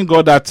trusting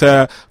God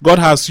that God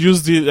has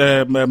used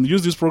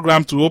this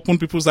program to open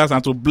people's eyes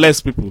and to bless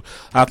people.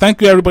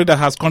 Thank you, everybody that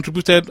has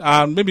contributed.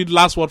 Maybe the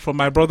last word from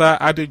my brother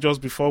Ade just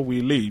before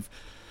we leave.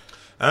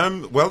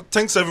 Well,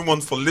 thanks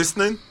everyone for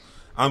listening,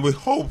 and we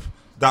hope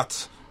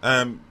that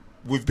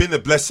we've been a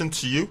blessing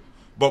to you,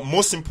 but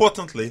most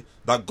importantly,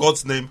 that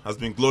God's name has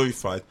been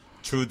glorified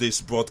through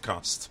this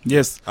broadcast.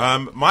 Yes.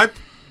 My,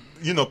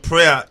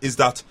 prayer is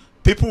that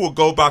people will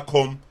go back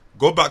home,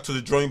 go back to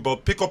the drawing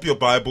board, pick up your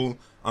Bible,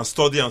 and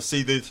study and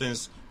see these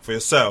things for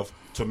yourself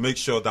to make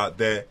sure that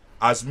they're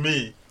as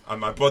me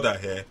and my brother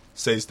here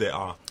says they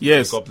are.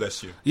 Yes. God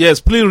bless you. Yes.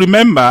 Please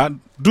remember,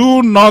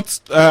 do not.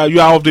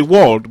 You are of the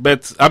world,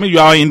 you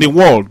are in the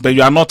world, but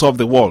you are not of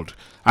the world.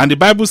 And the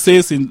Bible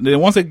says,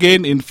 once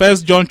again, in 1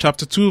 John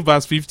chapter 2,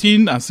 verse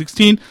 15 and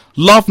 16,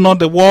 love not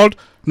the world,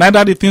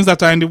 neither the things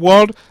that are in the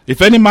world.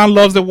 If any man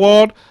loves the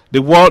world, the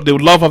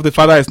love of the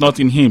Father is not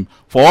in him.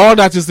 For all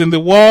that is in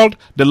the world,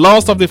 the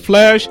lust of the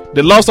flesh,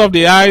 the lust of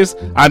the eyes,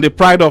 and the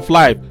pride of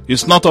life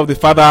is not of the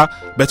Father,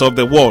 but of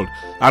the world.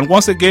 And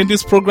once again,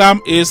 this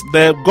program is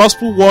the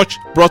Gospel Watch,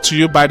 brought to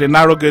you by the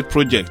Narrowgate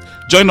Project.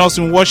 Join us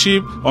in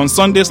worship on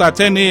Sundays at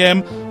 10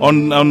 a.m.,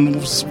 on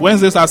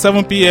Wednesdays at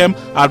 7 p.m.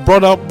 at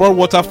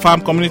Broadwater Farm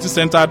Community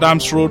Centre,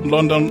 Adams Road,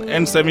 London,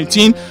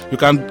 N17. You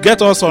can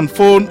get us on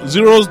phone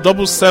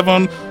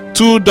 077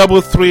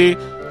 233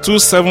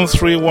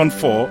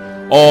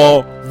 27314,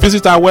 or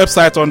visit our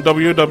website on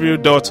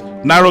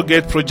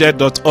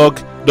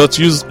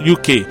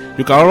www.narrowgateproject.org.uk.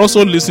 You can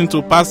also listen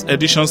to past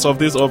editions of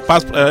this, or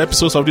past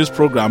episodes of this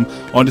program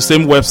on the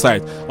same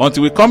website.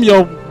 Until we come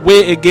your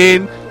way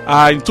again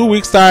in 2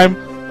 weeks' time,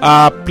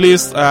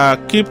 please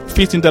keep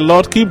fit in the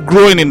Lord, keep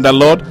growing in the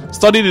Lord,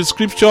 study the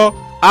scripture,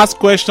 ask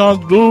questions,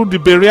 do the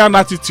Berean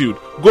attitude.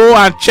 Go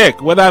and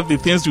check whether the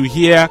things you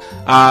hear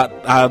are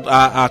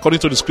according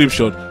to the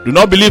scripture. Do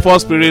not believe all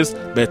spirits,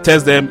 but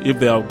test them if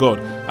they are of God.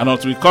 And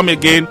until we come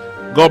again,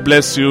 God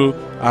bless you.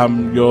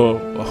 I'm your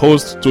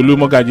host, Tolu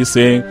Mogaji,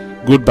 saying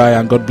goodbye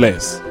and God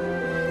bless.